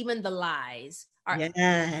 believing the lies.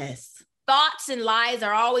 Yes. Thoughts and lies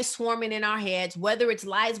are always swarming in our heads, whether it's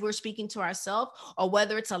lies we're speaking to ourselves or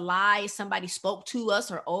whether it's a lie somebody spoke to us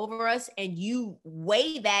or over us, and you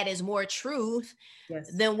weigh that as more truth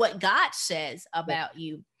than what God says about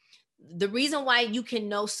you. The reason why you can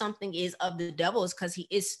know something is of the devil is because he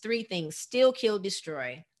is 3 things: steal, kill,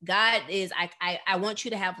 destroy. God is, I want you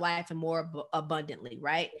to have life and more abundantly,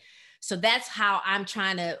 right? So that's how I'm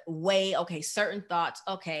trying to weigh, okay, certain thoughts.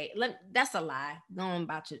 Okay, that's a lie. No, I'm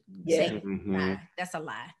about to say lie. That's a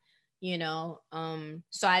lie.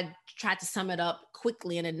 So I tried to sum it up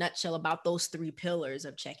quickly in a nutshell about those 3 pillars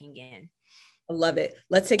of checking in. I love it.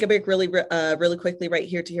 Let's take a break really quickly right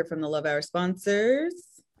here to hear from the Love Hour sponsors.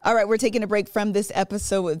 All right, we're taking a break from this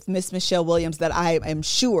episode with Miss Michelle Williams that I am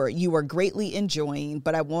sure you are greatly enjoying,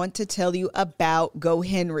 but I want to tell you about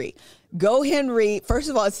GoHenry. GoHenry, first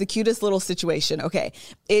of all, it's the cutest little situation. Okay,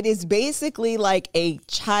 it is basically like a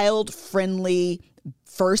child-friendly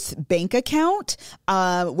first bank account.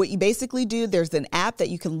 What you basically do, there's an app that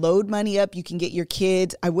you can load money up. You can get your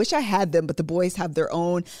kids. I wish I had them, but the boys have their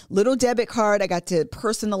own little debit card. I got to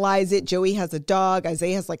personalize it. Joey has a dog.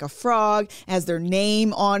 Isaiah has like a frog, has their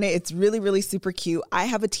name on it. It's really, really super cute. I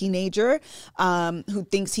have a teenager who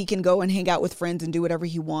thinks he can go and hang out with friends and do whatever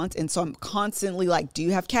he wants. And so I'm constantly like, do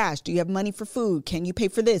you have cash? Do you have money for food? Can you pay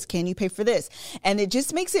for this? Can you pay for this? And it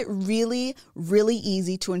just makes it really, really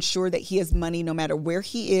easy to ensure that he has money no matter where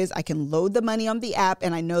he is. I can load the money on the app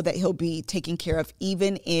and I know that he'll be taken care of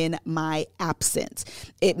even in my absence.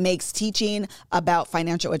 It makes teaching about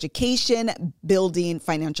financial education, building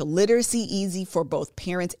financial literacy easy for both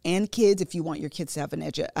parents and kids. If you want your kids to have an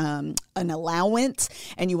allowance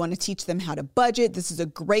and you want to teach them how to budget, this is a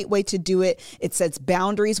great way to do it. It sets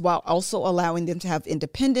boundaries while also allowing them to have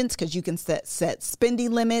independence because you can set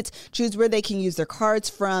spending limits, choose where they can use their cards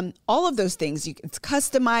from, all of those things. It's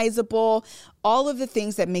customizable. All of the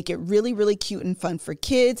things that make it really, really cute and fun for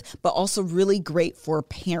kids, but also really great for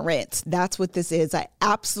parents. That's what this is. I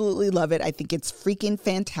absolutely love it. I think it's freaking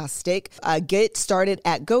fantastic. Get started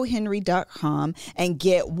at GoHenry.com and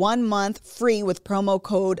get 1 month free with promo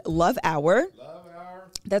code LOVEHOUR.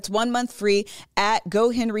 That's 1 month free at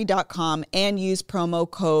GoHenry.com and use promo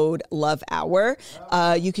code LOVEHOUR.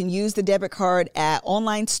 You can use the debit card at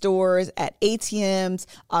online stores, at ATMs,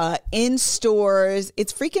 in stores.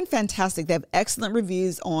 It's freaking fantastic. They have excellent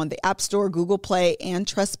reviews on the App Store, Google Play, and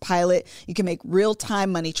Trustpilot. You can make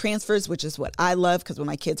real-time money transfers, which is what I love because when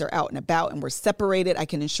my kids are out and about and we're separated, I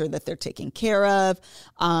can ensure that they're taken care of.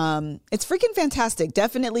 It's freaking fantastic.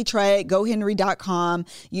 Definitely try it. GoHenry.com.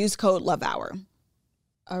 Use code LOVEHOUR.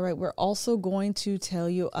 All right, we're also going to tell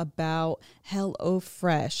you about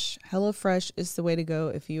HelloFresh. HelloFresh is the way to go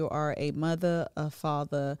if you are a mother, a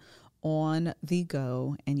father on the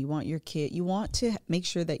go, and you want to make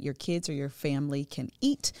sure that your kids or your family can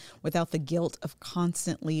eat without the guilt of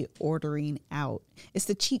constantly ordering out. It's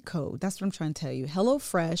the cheat code. That's what I'm trying to tell you.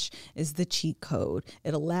 HelloFresh is the cheat code.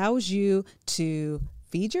 It allows you to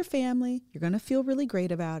feed your family. You're going to feel really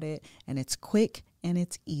great about it, and it's quick and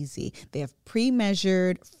it's easy. They have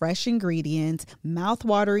pre-measured, fresh ingredients,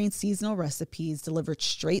 mouth-watering seasonal recipes delivered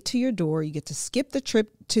straight to your door. You get to skip the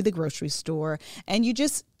trip to the grocery store, and you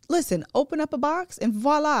just open up a box and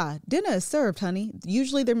voila, dinner is served, honey.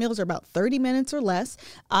 Usually their meals are about 30 minutes or less.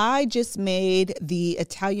 I just made the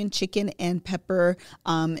Italian chicken and pepper.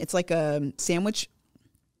 It's like a sandwich.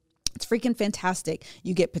 It's freaking fantastic.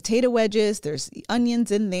 You get potato wedges, there's onions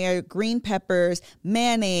in there, green peppers,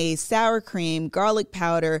 mayonnaise, sour cream, garlic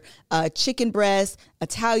powder, chicken breast,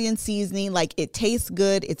 Italian seasoning. Like, it tastes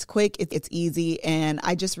good, it's quick, it's easy, and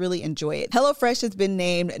I just really enjoy it. HelloFresh has been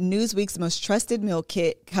named Newsweek's most trusted meal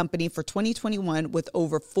kit company for 2021 with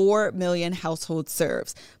over 4 million households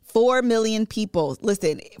served. 4 million people.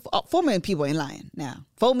 Listen, 4 million people ain't lying now.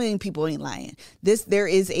 4 million people ain't lying. There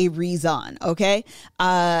is a reason, okay?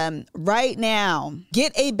 Right now,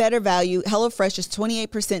 get a better value. HelloFresh is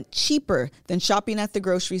 28% cheaper than shopping at the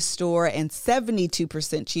grocery store and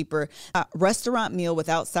 72% cheaper. Restaurant meal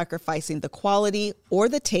without sacrificing the quality or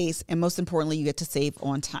the taste. And most importantly, you get to save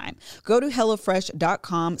on time. Go to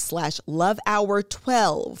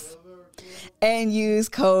HelloFresh.com/LoveHour12 and use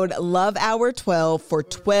code LOVEHOUR12 for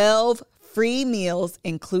 12 free meals,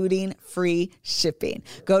 including free shipping.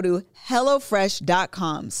 Go to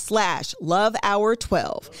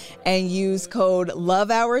HelloFresh.com/LoveHour12 and use code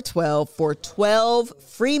LOVEHOUR12 for 12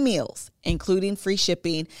 free meals, including free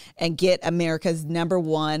shipping, and get America's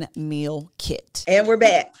 #1 meal kit. And we're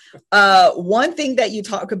back. One thing that you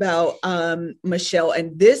talk about, Michelle,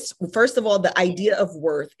 and this, first of all, the idea of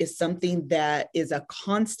worth is something that is a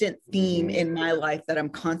constant theme in my life that I'm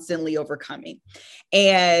constantly overcoming.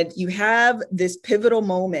 And you have this pivotal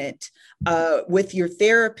moment with your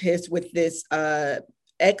therapist, with this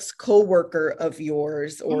ex-coworker of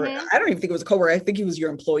yours, or I don't even think it was a coworker. I think he was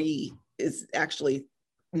your employee, is actually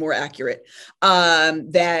more accurate,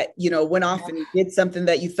 that, went off and did something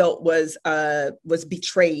that you felt was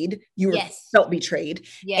betrayed. You felt betrayed.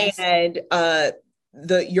 Yes. And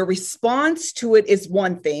your response to it is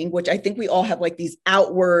one thing, which I think we all have like these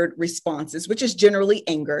outward responses, which is generally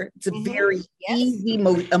anger. It's a very easy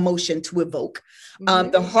emotion to evoke.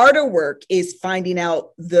 The harder work is finding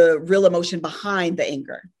out the real emotion behind the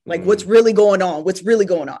anger, like what's really going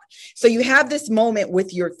on. So you have this moment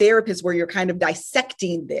with your therapist where you're kind of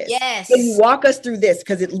dissecting this. Yes. Can you walk us through this?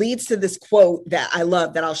 Because it leads to this quote that I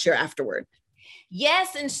love that I'll share afterward.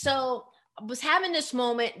 Yes. And so I was having this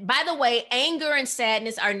moment. By the way, anger and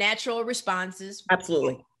sadness are natural responses.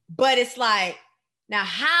 Absolutely. But it's like, now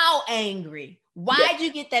how angry? Why did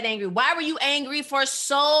you get that angry? Why were you angry for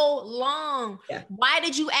so long? Yeah. Why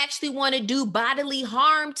did you actually want to do bodily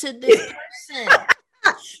harm to this person?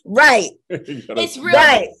 Right. It's real.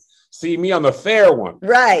 Right. See me on the fair one.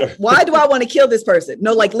 Right. Why do I want to kill this person?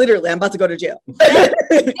 No, like literally, I'm about to go to jail. That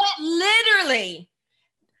literally.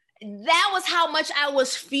 That was how much I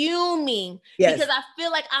was fuming because I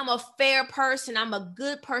feel like I'm a fair person. I'm a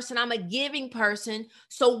good person. I'm a giving person.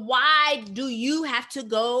 So why do you have to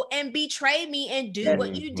go and betray me and do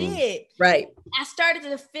what you did? Right. I started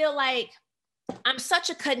to feel like I'm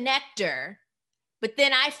such a connector, but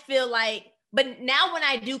then I feel like, but now when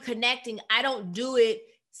I do connecting, I don't do it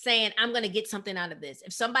saying I'm going to get something out of this.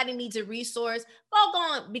 If somebody needs a resource, well, go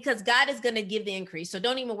on, because God is going to give the increase. So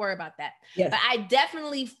don't even worry about that. Yes. But I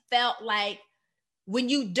definitely felt like when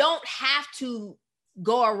you don't have to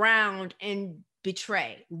go around and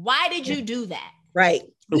betray, why did you do that? Right.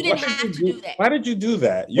 You didn't have to do that. Why did you do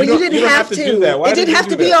that? You didn't have to do that. It didn't have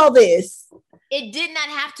to be all this. It did not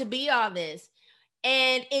have to be all this.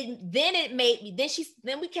 And it made me,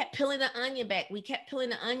 then we kept peeling the onion back.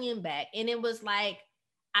 And it was like,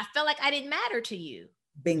 I felt like I didn't matter to you.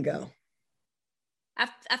 Bingo. I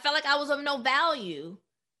felt like I was of no value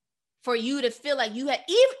for you to feel like you had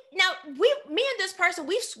me and this person,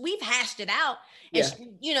 we've hashed it out. And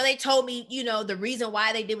they told me, the reason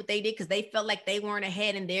why they did what they did, because they felt like they weren't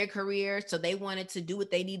ahead in their career. So they wanted to do what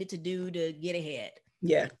they needed to do to get ahead.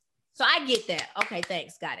 Yeah. So I get that. Okay,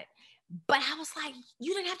 thanks. Got it. But I was like,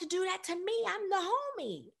 you didn't have to do that to me. I'm the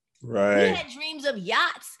homie. Right. We had dreams of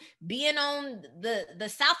yachts, being on the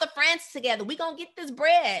south of France together. We gonna get this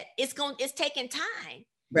bread. It's taking time.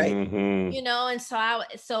 Right. Mm-hmm. And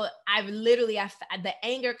so the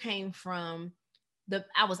anger came from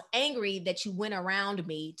I was angry that you went around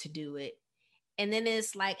me to do it. And then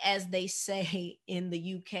it's like, as they say in the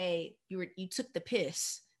UK, you took the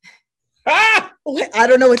piss. I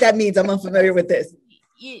don't know what that means. I'm unfamiliar with this.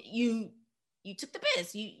 You took the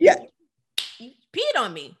piss. You peed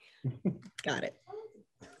on me. Got it.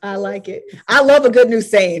 I like it. I love a good new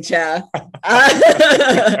saying, child. You know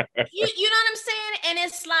what I'm saying? And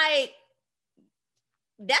it's like,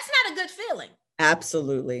 that's not a good feeling.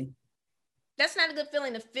 Absolutely. That's not a good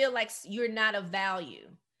feeling, to feel like you're not of value.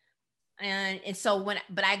 And so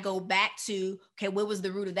but I go back to, okay, what was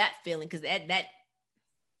the root of that feeling? Because that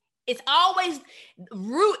it's always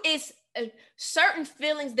root is certain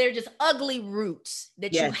feelings. They're just ugly roots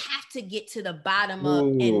that you have to get to the bottom of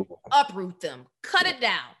and uproot them, cut it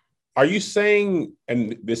down. Are you saying,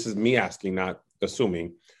 and this is me asking, not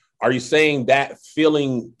assuming, are you saying that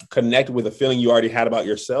feeling connected with a feeling you already had about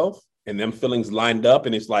yourself, and them feelings lined up,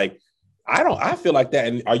 and it's like, I feel like that.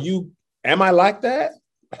 And am I like that?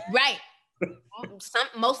 Right.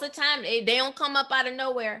 Most of the time they don't come up out of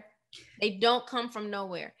nowhere. They don't come from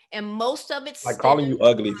nowhere. And most of it's like calling you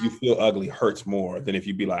ugly. If you feel ugly, hurts more than if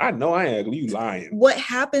you be like, I know I ain't ugly, you lying. What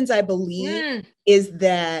happens, I believe, is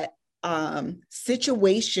that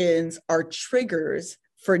situations are triggers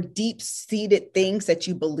for deep-seated things that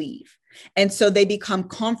you believe. And so they become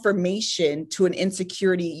confirmation to an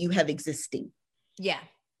insecurity you have existing. Yeah.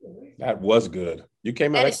 That was good. You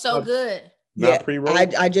came out. That is so good. Not pre-roll.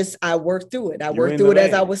 I worked through it. I worked through it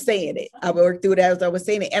as I was saying it.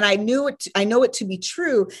 And I know it to be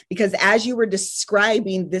true, because as you were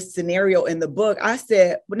describing this scenario in the book, I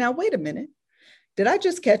said, well, now wait a minute. Did I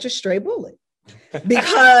just catch a stray bullet?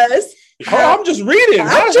 Because I'm just reading.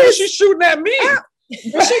 Why is she shooting at me?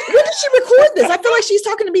 When did she record this? I feel like she's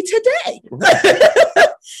talking to me today.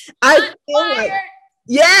 I feel like,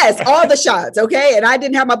 yes, all the shots. Okay. And I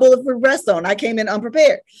didn't have my bulletproof vest on. I came in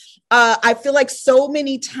unprepared. I feel like so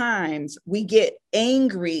many times we get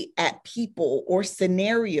angry at people or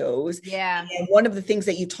scenarios. Yeah. And one of the things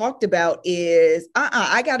that you talked about is,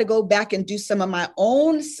 I got to go back and do some of my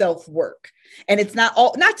own self-work. And it's not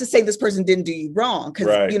to say this person didn't do you wrong. Because,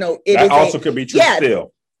 right. it that is also could be true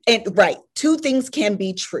still. And right. Two things can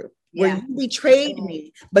be true. where you betrayed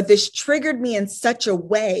me, but this triggered me in such a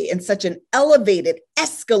way, in such an elevated,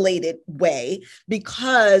 escalated way,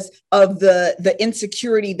 because of the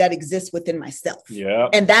insecurity that exists within myself. Yeah.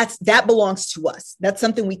 And that belongs to us. That's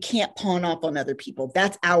something we can't pawn off on other people.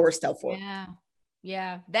 That's our self-worth. Yeah.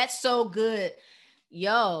 Yeah. That's so good.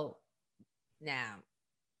 Yo, now,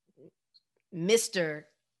 Mr.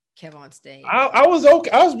 Kevon Stage. I was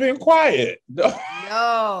okay. I was being quiet.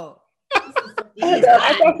 No.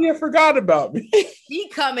 I thought he had forgotten about me. He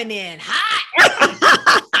coming in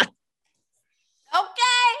hot.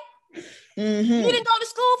 Okay. Mm-hmm. You didn't go to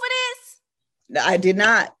school for this? I did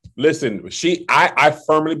not. Listen, I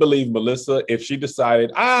firmly believe Melissa, if she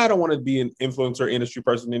decided, I don't want to be an influencer industry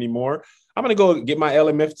person anymore, I'm going to go get my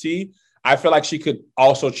LMFT. I feel like she could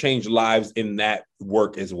also change lives in that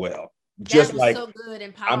work as well. Just like so good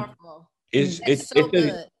and powerful. It's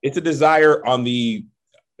a desire on the.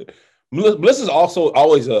 Melissa's also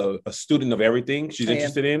always a student of everything she's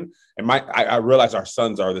interested in. And I realize our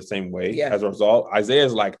sons are the same way as a result.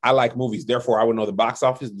 Isaiah's like, I like movies, therefore I would know the box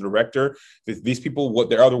office, the director, these people, what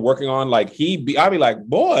they're working on. Like I'd be like,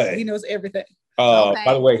 boy. He knows everything.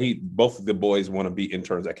 By the way, both of the boys want to be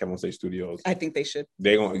interns at Kevin State Studios. I think they should.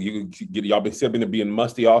 Y'all been still being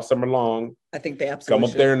musty all summer long. I think they absolutely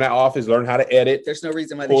come up there in that office, learn how to edit. There's no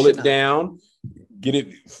reason why pull they should it down, get it,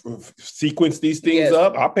 sequence these things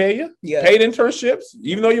up. I'll pay you. Yeah. Paid internships,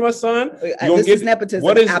 even though you're my son. This is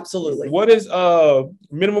nepotism. Absolutely. What is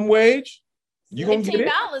minimum wage? You gonna get it?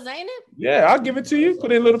 $18, ain't it? Yeah, I'll give it to you.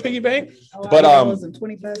 Put in a little piggy bank. But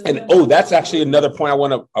that's actually another point I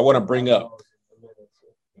want to bring up.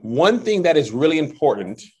 One thing that is really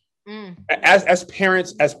important as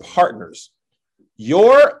parents, as partners,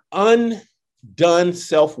 your undone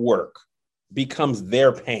self-work becomes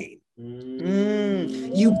their pain.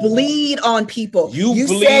 You bleed on people. You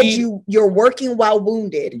said you're working while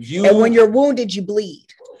wounded. And when you're wounded, you bleed.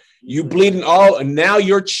 You bleed and now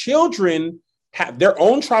your children have their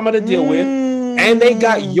own trauma to deal with. And they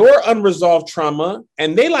got your unresolved trauma,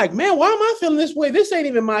 and they like, man, why am I feeling this way? This ain't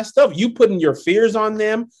even my stuff. You putting your fears on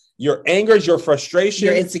them, your angers, your frustration,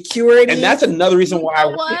 your insecurity. And that's another reason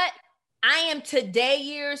why. I am today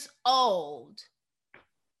years old.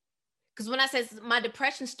 Because when I said my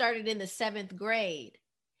depression started in the 7th grade,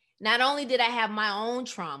 not only did I have my own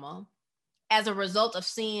trauma as a result of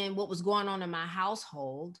seeing what was going on in my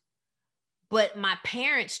household, but my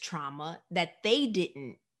parents' trauma that they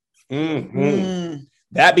didn't.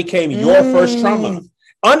 That became your first trauma,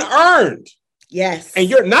 unearned. Yes. And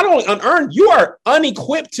you're not only unearned, you are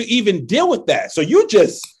unequipped to even deal with that. So you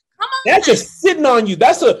just just sitting on you.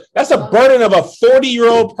 That's a burden of a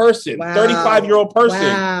 40-year-old person, 35-year-old person.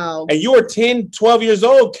 Wow. And you were 10, 12 years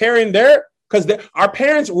old carrying because our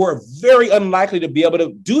parents were very unlikely to be able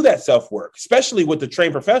to do that self-work, especially with the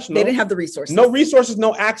trained professional. They didn't have the resources. No resources,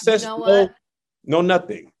 no access, no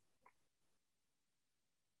nothing.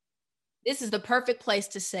 This is the perfect place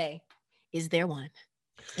to say, is there one?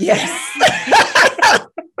 Yes.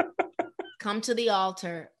 Come to the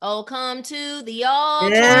altar. Oh, come to the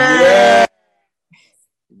altar.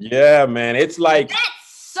 Yeah, man. It's like. That's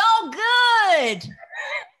so good.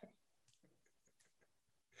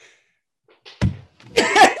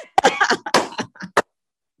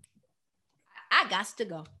 I got to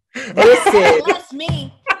go. That's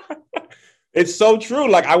me. It's so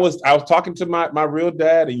true. Like I was talking to my real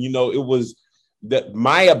dad, and it was that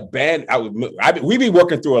my we be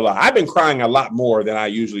working through a lot. I've been crying a lot more than I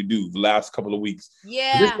usually do the last couple of weeks.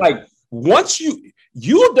 Yeah. It's like once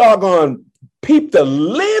you doggone peep the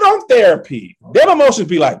lid on therapy, them emotions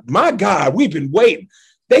be like, my God, we've been waiting.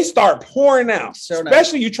 They start pouring out.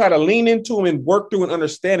 Especially you try to lean into them and work through and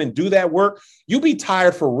understand and do that work. You be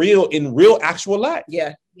tired for real in real actual life.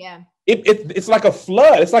 Yeah. Yeah. It's like a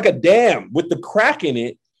flood. It's like a dam with the crack in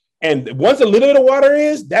it. And once a little bit of water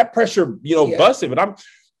is, that pressure, busts it. But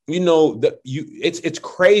it's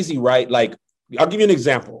crazy, right? Like, I'll give you an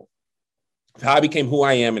example of how I became who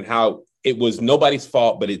I am and how it was nobody's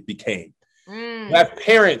fault, but it became. I have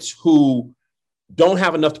parents who don't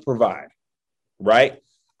have enough to provide, right?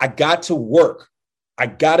 I got to work. I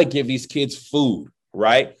got to give these kids food.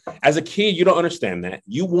 Right. As a kid, you don't understand that.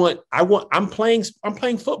 I'm playing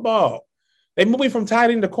football. They moved me from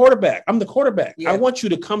tight end to quarterback. I'm the quarterback. Yeah. I want you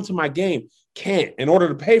to come to my game. Can't. In order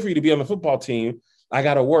to pay for you to be on the football team, I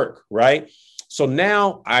got to work. Right. So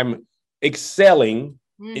now I'm excelling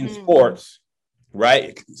in sports,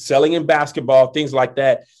 right? Excelling in basketball, things like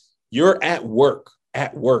that. You're at work.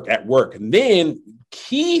 And then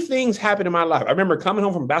key things happen in my life. I remember coming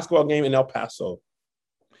home from a basketball game in El Paso.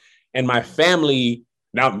 And my family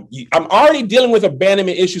Now, I'm already dealing with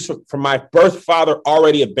abandonment issues from my birth father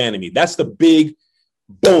already abandoned me. That's the big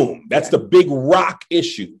boom. That's the big rock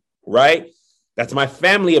issue, right? That's my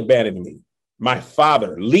family abandoning me. My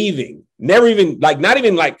father leaving, never even not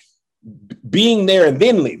even being there and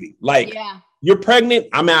then leaving. Like, you're pregnant,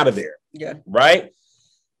 I'm out of there. Yeah. Right.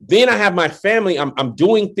 Then I have my family. I'm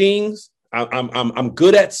doing things. I'm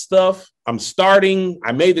good at stuff. I'm starting.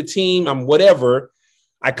 I made the team. I'm whatever.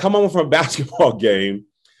 I come home from a basketball game.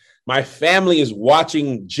 My family is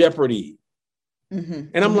watching Jeopardy.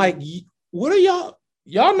 And I'm like, what are y'all?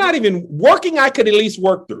 Y'all not even working. I could at least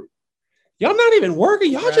work through. Y'all not even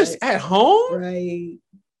working. Y'all just at home. Right.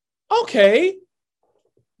 Okay.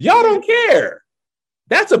 Y'all don't care.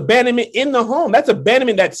 That's abandonment in the home. That's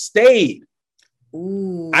abandonment that stayed.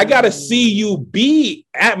 Ooh. I got to see you be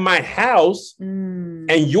at my house and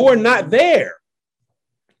you're not there.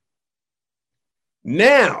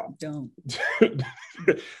 Now,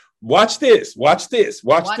 watch this. Watch this.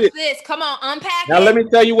 Come on, unpack now, it. let me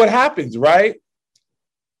tell you what happens, right?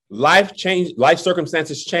 Life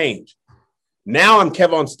circumstances change. Now I'm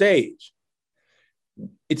Kev on stage.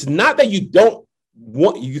 It's not that you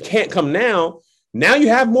can't come now. Now you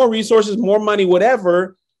have more resources, more money,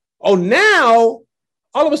 whatever. Oh, now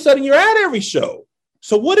all of a sudden you're at every show.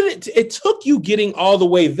 So what did it took you getting all the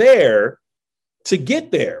way there to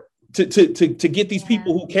get there, to get these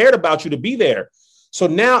people who cared about you to be there. So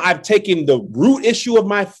now I've taken the root issue of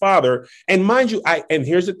my father, and mind you, and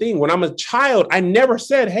here's the thing, when I'm a child, I never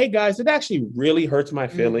said, hey guys, it actually really hurts my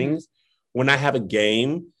feelings when I have a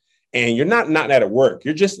game and you're not at work.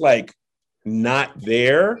 You're just like not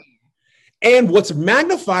there. And what's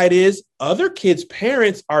magnified is other kids'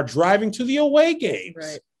 parents are driving to the away games.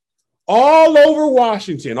 Right. All over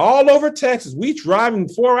Washington, all over Texas. We driving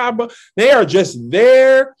 4 hours. They are just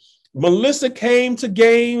there. Melissa came to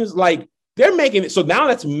games. Like, they're making it. So now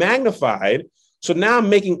that's magnified. So now I'm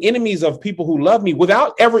making enemies of people who love me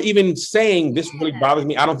without ever even saying this really bothers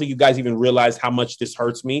me. I don't think you guys even realize how much this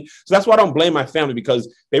hurts me. So that's why I don't blame my family,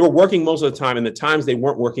 because they were working most of the time, and the times they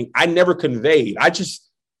weren't working, I never conveyed. I just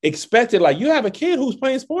expected, like, you have a kid who's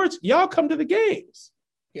playing sports, y'all come to the games.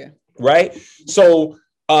 Yeah. Right. So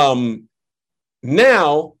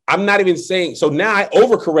now I'm not even saying, so now I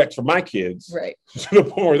overcorrect for my kids. Right. To the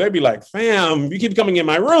point where they'd be like, fam, you keep coming in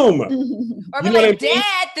my room. Or be like,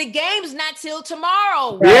 Dad, the game's not till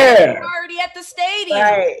tomorrow. Yeah. We're already at the stadium.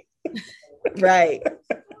 Right. Right.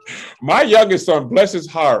 My youngest son, bless his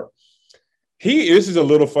heart, this is a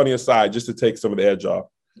little funny aside just to take some of the edge off.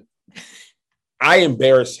 I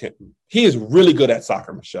embarrass him. He is really good at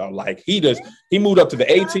soccer, Michelle. Like, he moved up to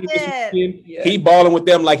the A team this weekend. Yeah. He balling with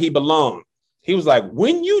them like he belonged. He was like,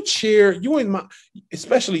 when you cheer,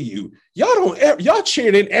 especially you, y'all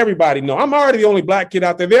cheer, then everybody know. I'm already the only black kid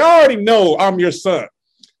out there. They already know I'm your son.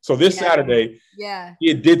 So this Saturday,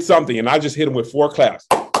 he did something, and I just hit him with 4 claps.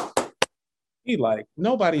 He like,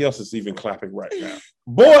 nobody else is even clapping right now.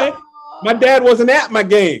 Boy, my dad wasn't at my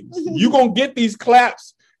games. You gonna get these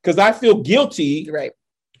claps because I feel guilty, right?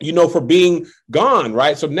 For being gone,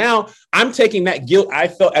 right? So now I'm taking that guilt I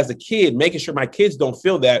felt as a kid, making sure my kids don't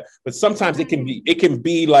feel that. But sometimes it can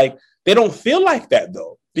be like they don't feel like that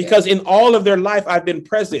though, because in all of their life I've been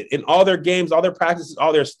present in all their games, all their practices,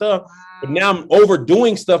 all their stuff. Wow. But now I'm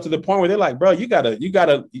overdoing stuff to the point where they're like, bro, you gotta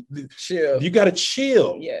chill. You gotta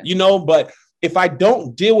chill. Yeah. But if I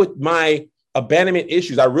don't deal with my abandonment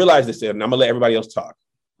issues, I realize this, and I'm gonna let everybody else talk.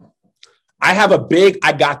 I have a big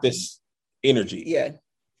I got this energy. Yeah.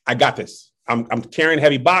 I got this. I'm carrying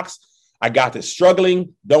heavy box. I got this.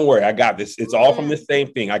 Struggling. Don't worry. I got this. It's all from the same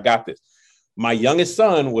thing. I got this. My youngest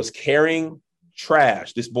son was carrying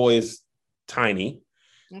trash. This boy is tiny.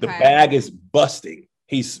 Okay. The bag is busting.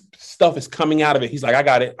 Stuff is coming out of it. He's like, I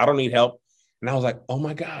got it. I don't need help. And I was like, oh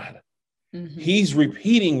my God. Mm-hmm. He's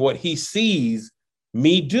repeating what he sees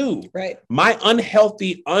me do. Right. My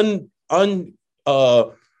unhealthy,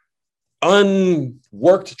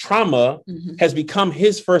 unworked trauma has become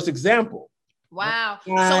his first example. Wow.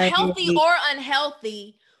 So healthy or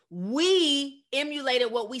unhealthy, we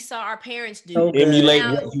emulated what we saw our parents do. Emulate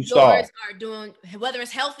what you saw. Are doing, whether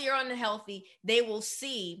it's healthy or unhealthy, they will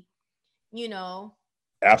see,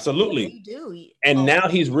 Absolutely. What you do. And now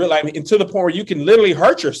he's realizing, and to the point where you can literally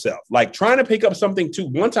hurt yourself. Like trying to pick up something too.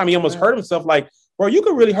 One time he almost hurt himself, like, bro, you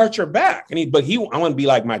could really hurt your back. I want to be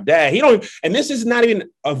like my dad. And this is not even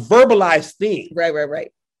a verbalized thing.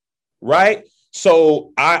 Right.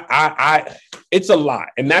 So I it's a lot.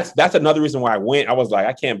 And that's another reason why I was like,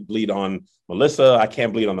 I can't bleed on Melissa. I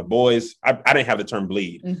can't bleed on the boys. I didn't have the term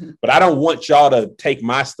bleed, but I don't want y'all to take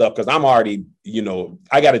my stuff because I'm already,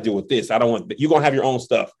 I got to deal with this. I don't want, you're going to have your own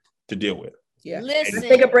stuff to deal with. Yeah. Listen. Let's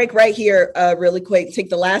take a break right here, really quick. Take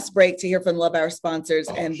the last break to hear from Love Hour sponsors,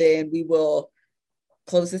 and then we will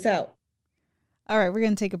close this out. All right, we're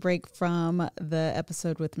going to take a break from the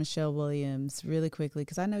episode with Michelle Williams really quickly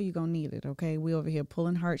because I know you're going to need it, okay? We over here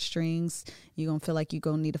pulling heartstrings. You're going to feel like you're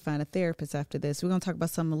going to need to find a therapist after this. We're going to talk about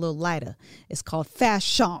something a little lighter. It's called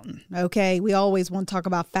fashion, okay? We always want to talk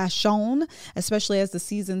about fashion, especially as the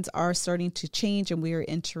seasons are starting to change and we are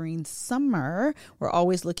entering summer. We're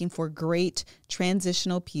always looking for great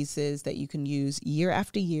transitional pieces that you can use year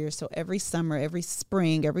after year. So every summer, every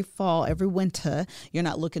spring, every fall, every winter, you're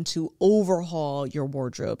not looking to overhaul your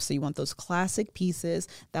wardrobe. So you want those classic pieces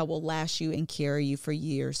that will last you and carry you for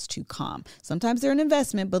years to come. Sometimes they're an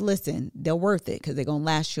investment, but listen, they're worth it because they're going to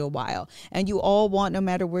last you a while. And you all want, no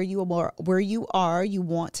matter where you are, you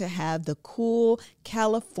want to have the cool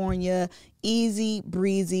California, easy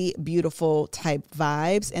breezy, beautiful type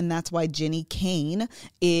vibes. And that's why Jenni Kayne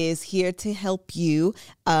is here to help you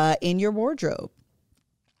in your wardrobe.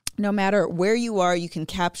 No matter where you are, you can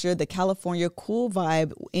capture the California cool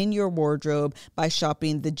vibe in your wardrobe by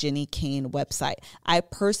shopping the Jenni Kayne website. I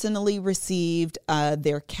personally received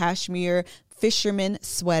their cashmere fisherman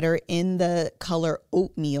sweater in the color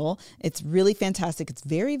oatmeal. It's really fantastic. It's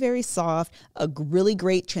very, very soft, a really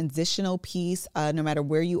great transitional piece, no matter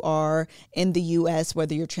where you are in the U.S.,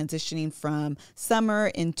 whether you're transitioning from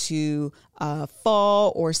summer into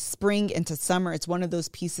fall or spring into summer. It's one of those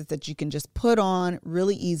pieces that you can just put on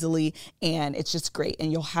really easily and it's just great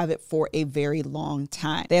and you'll have it for a very long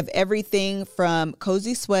time. They have everything from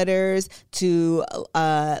cozy sweaters to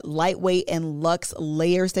lightweight and luxe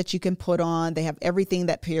layers that you can put on. They have everything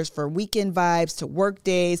that pairs for weekend vibes to work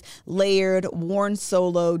days, layered, worn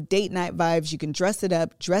solo, date night vibes. You can dress it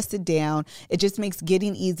up, dress it down. It just makes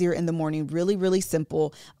getting easier in the morning really, really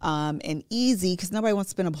simple and easy because nobody wants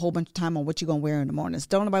to spend a whole bunch of time on what you're going to wear in the mornings.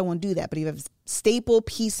 Don't nobody want to do that. But if you have staple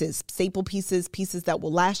pieces that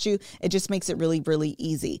will last you, it just makes it really, really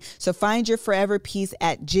easy. So find your forever piece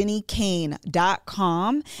at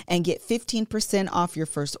JenniKayne.com and get 15% off your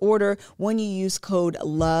first order when you use code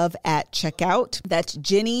LOVE at checkout. That's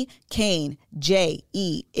Jenni Kayne,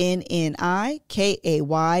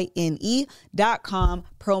 JenniKayne.com,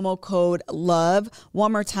 promo code LOVE.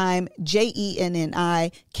 One more time,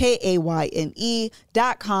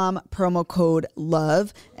 JenniKayne.com, promo code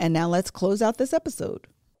LOVE. And now let's close out this episode.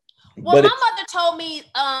 Well, my mother told me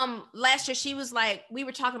last year, she was like, we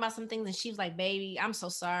were talking about some things and she was like, baby, I'm so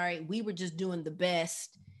sorry. We were just doing the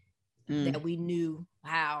best that we knew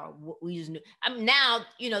how. We just knew. Now,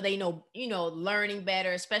 they know, learning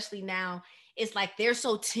better, especially now. It's like they're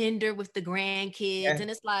so tender with the grandkids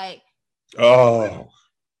and it's like. Oh.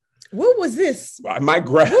 What was this? What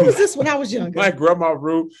was this when I was younger? My grandma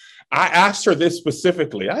Ruth, I asked her this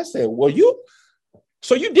specifically. I said, well,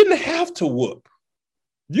 so you didn't have to whoop.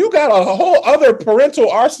 You got a whole other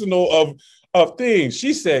parental arsenal of things.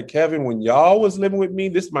 She said, Kevin, when y'all was living with me,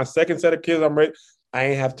 this is my second set of kids I'm ready. I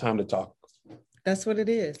ain't have time to talk. That's what it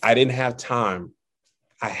is. I didn't have time.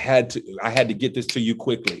 I had to get this to you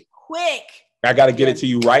quickly. Quick. I got to get it to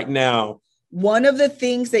you right now. One of the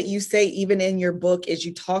things that you say, even in your book, is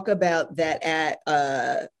you talk about that at,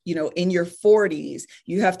 in your 40s,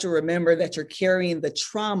 you have to remember that you're carrying the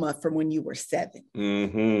trauma from when you were 7.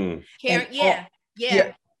 Mm-hmm.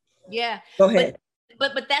 Yeah. Go ahead.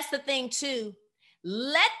 But that's the thing too.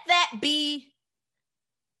 Let that be.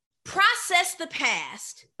 Process the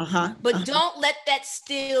past, but don't let that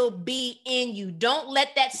still be in you. Don't let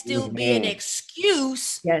that still be an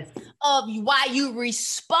excuse of why you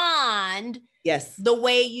respond the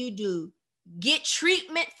way you do. Get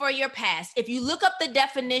treatment for your past. If you look up the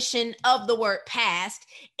definition of the word past,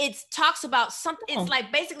 it talks about something. It's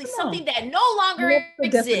like basically something that no longer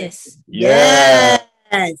exists. Yes.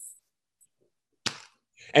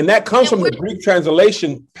 And that comes from the Greek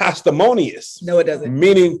translation, pastimonious. No, it doesn't.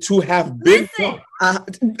 Meaning to have been. Have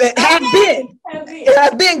been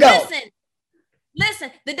go. Listen.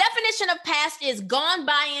 The definition of past is gone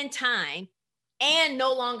by in time and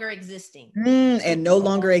no longer existing. And no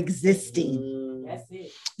longer existing. That's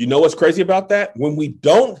it. You know what's crazy about that? When we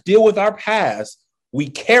don't deal with our past, we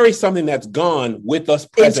carry something that's gone with us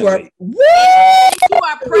presently. Into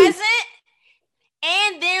our present.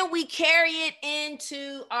 And then we carry it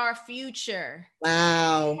into our future.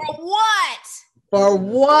 Wow. For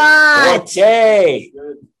what? Okay.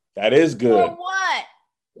 That is good. For what?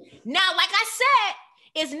 Now, like I said,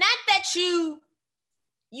 it's not that you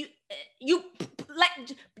like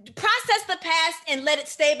process the past and let it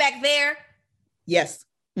stay back there. Yes.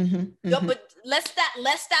 But let's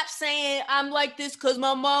stop saying I'm like this because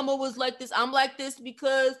my mama was like this. I'm like this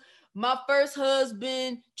because my first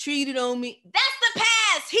husband cheated on me. That's the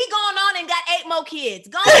past. He gone on and got 8 more kids.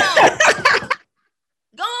 Go on.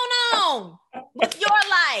 Go on with your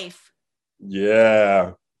life.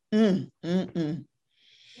 Yeah. Saints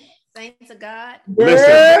of God.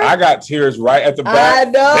 Listen, I got tears right at the back. I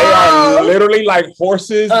know. They are literally like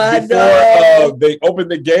horses before they open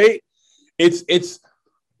the gate. It's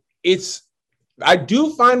I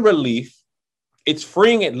do find relief. It's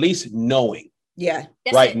freeing, at least knowing. Yeah.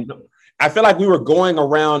 Right. It. I feel like we were going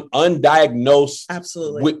around undiagnosed.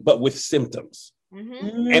 Absolutely. But with symptoms.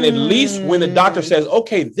 Mm-hmm. And at least when the doctor says,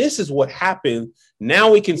 okay, this is what happened,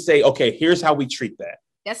 now we can say, okay, here's how we treat that.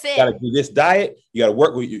 That's it. You got to do this diet. You got to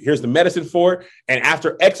work with you. Here's the medicine for it. And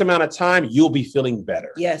after X amount of time, you'll be feeling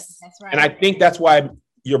better. Yes. That's right. And I think that's why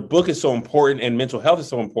your book is so important and mental health is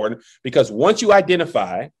so important, because once you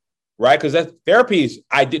identify, right, because that therapies,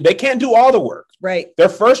 they can't do all the work. Right. Their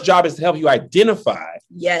first job is to help you identify.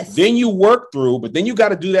 Yes. Then you work through, but then you got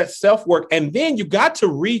to do that self-work. And then you got to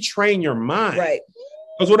retrain your mind. Right.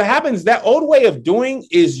 Because what happens, that old way of doing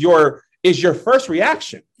is your first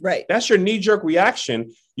reaction. Right. That's your knee-jerk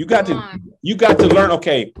reaction. You got to learn,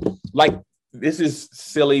 okay, like this is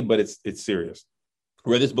silly, but it's serious. I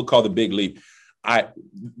read this book called The Big Leap.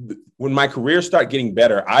 When my career started getting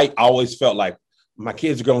better, I always felt like my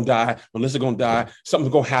kids are going to die. Melissa's going to die.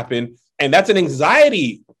 Something's going to happen. And that's an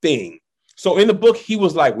anxiety thing. So in the book, he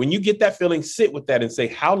was like, when you get that feeling, sit with that and say,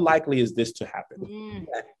 how likely is this to happen?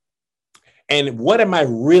 And what am I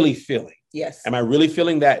really feeling? Yes. Am I really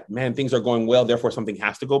feeling that, man, things are going well, therefore something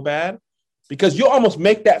has to go bad? Because you almost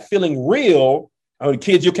make that feeling real. I mean,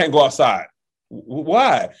 kids, you can't go outside.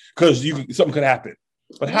 Why? Because something could happen.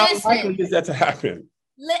 But how likely is that to happen?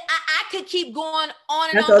 I could keep going on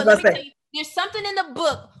and on. But let me tell you, there's something in the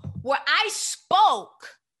book where I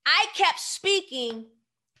spoke. I kept speaking.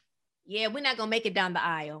 Yeah, we're not going to make it down the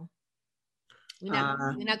aisle. We're not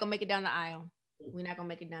going to make it down the aisle. We're not going to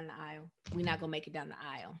make it down the aisle. We're not going to make it down the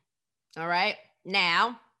aisle. All right.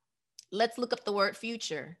 Now, let's look up the word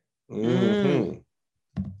future. Mm-hmm.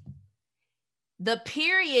 The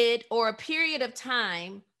period or a period of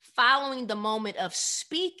time following the moment of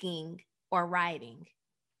speaking or writing.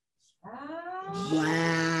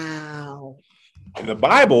 Wow. In the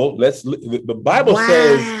Bible, the Bible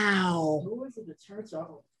says,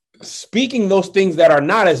 speaking those things that are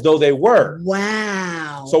not as though they were.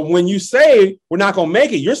 Wow. So when you say we're not going to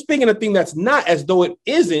make it, you're speaking a thing that's not as though it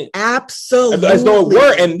isn't. Absolutely. As though it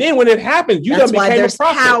were. And then when it happens, you done became a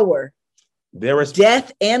prophet. Power. There is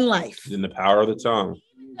death and life in the power of the tongue.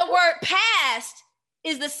 The word past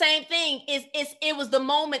is the same thing. It was the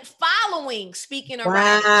moment following speaking or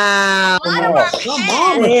writing. Wow. A lot of our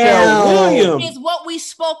past is what we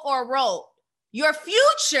spoke or wrote. Your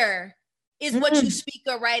future is what you speak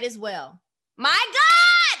or write as well. My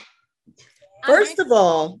God. First of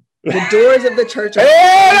all, the doors of the church are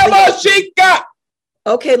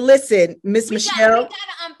okay, listen, Miss Michelle.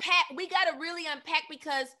 We gotta really unpack,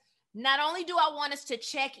 because not only do I want us to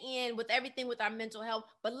check in with everything with our mental health,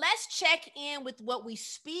 but let's check in with what we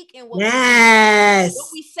speak and what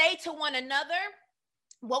we say to one another,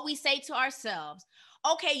 what we say to ourselves.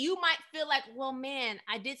 Okay, you might feel like, well, man,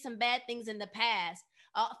 I did some bad things in the past.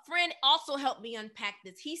 A friend also helped me unpack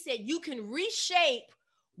this. He said, you can reshape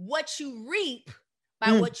what you reap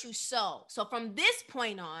by what you sow. So from this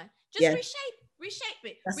point on, just reshape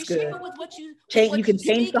it. That's reshape good. it with what you change. You can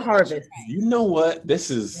change the harvest. You know what? This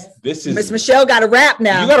is Miss Michelle got a rap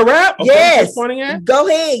now. You got a rap? Okay, yes. Go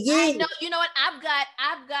ahead. Yeah. You know what? I've got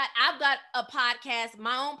a podcast,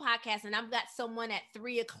 my own podcast, and I've got someone at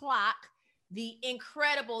 3:00. The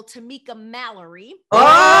incredible Tamika Mallory.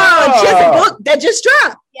 Oh, she has a book that just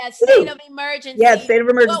dropped. Yeah, State of Emergency. Yeah, State of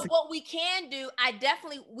Emergency. What we can do,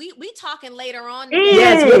 we talking later on.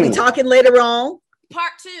 Yes, we'll be talking later on.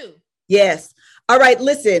 Part 2. Yes. All right,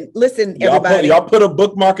 listen, everybody. Y'all put a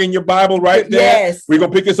bookmark in your Bible right there. Yes. We're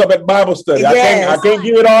going to pick this up at Bible study. Yes. I can't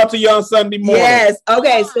give it all to you on Sunday morning. Yes.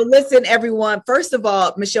 Okay, so listen, everyone. First of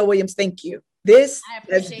all, Michelle Williams, thank you. This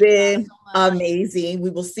has been amazing.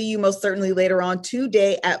 We will see you most certainly later on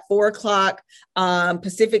today at 4:00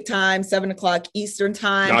 Pacific time, 7:00 Eastern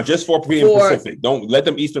time. No, just 4 p.m. Pacific. Don't let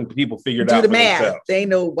them Eastern people figure it out. Do the for math. themselves. They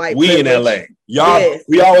know white. We privilege. in LA. Y'all,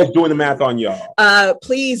 we always doing the math on y'all.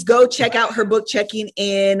 Please go check out her book, Checking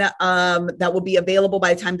In. That will be available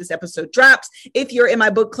by the time this episode drops. If you're in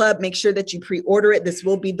my book club, make sure that you pre-order it. This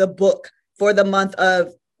will be the book for the month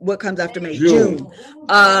of what comes after May? June.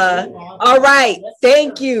 All right.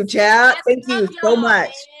 Thank you, Chad. Thank you so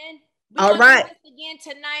much. All right. Again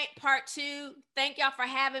tonight, part 2. Thank y'all for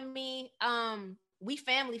having me. We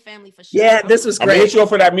family for sure. Yeah, this was great. I'm gonna hit you up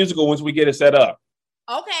for that musical once we get it set up.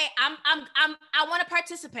 Okay, I want to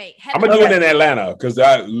participate. I'm gonna do it in Atlanta because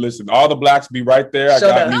all the blacks be right there. I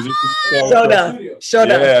got musicians.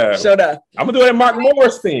 Showed up. I'm gonna do it at Mark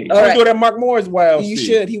Moore's thing. I'm gonna do it at Mark Moore's YLC. You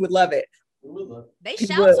should. He would love it. They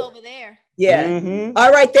shouts over there. Yeah. Mm-hmm.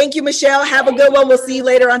 All right. Thank you, Michelle. Have a good one. We'll see you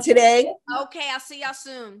later on today. Okay. I'll see y'all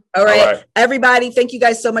soon. All right. Everybody, thank you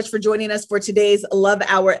guys so much for joining us for today's Love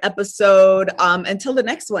Hour episode. Until the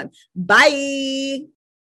next one. Bye.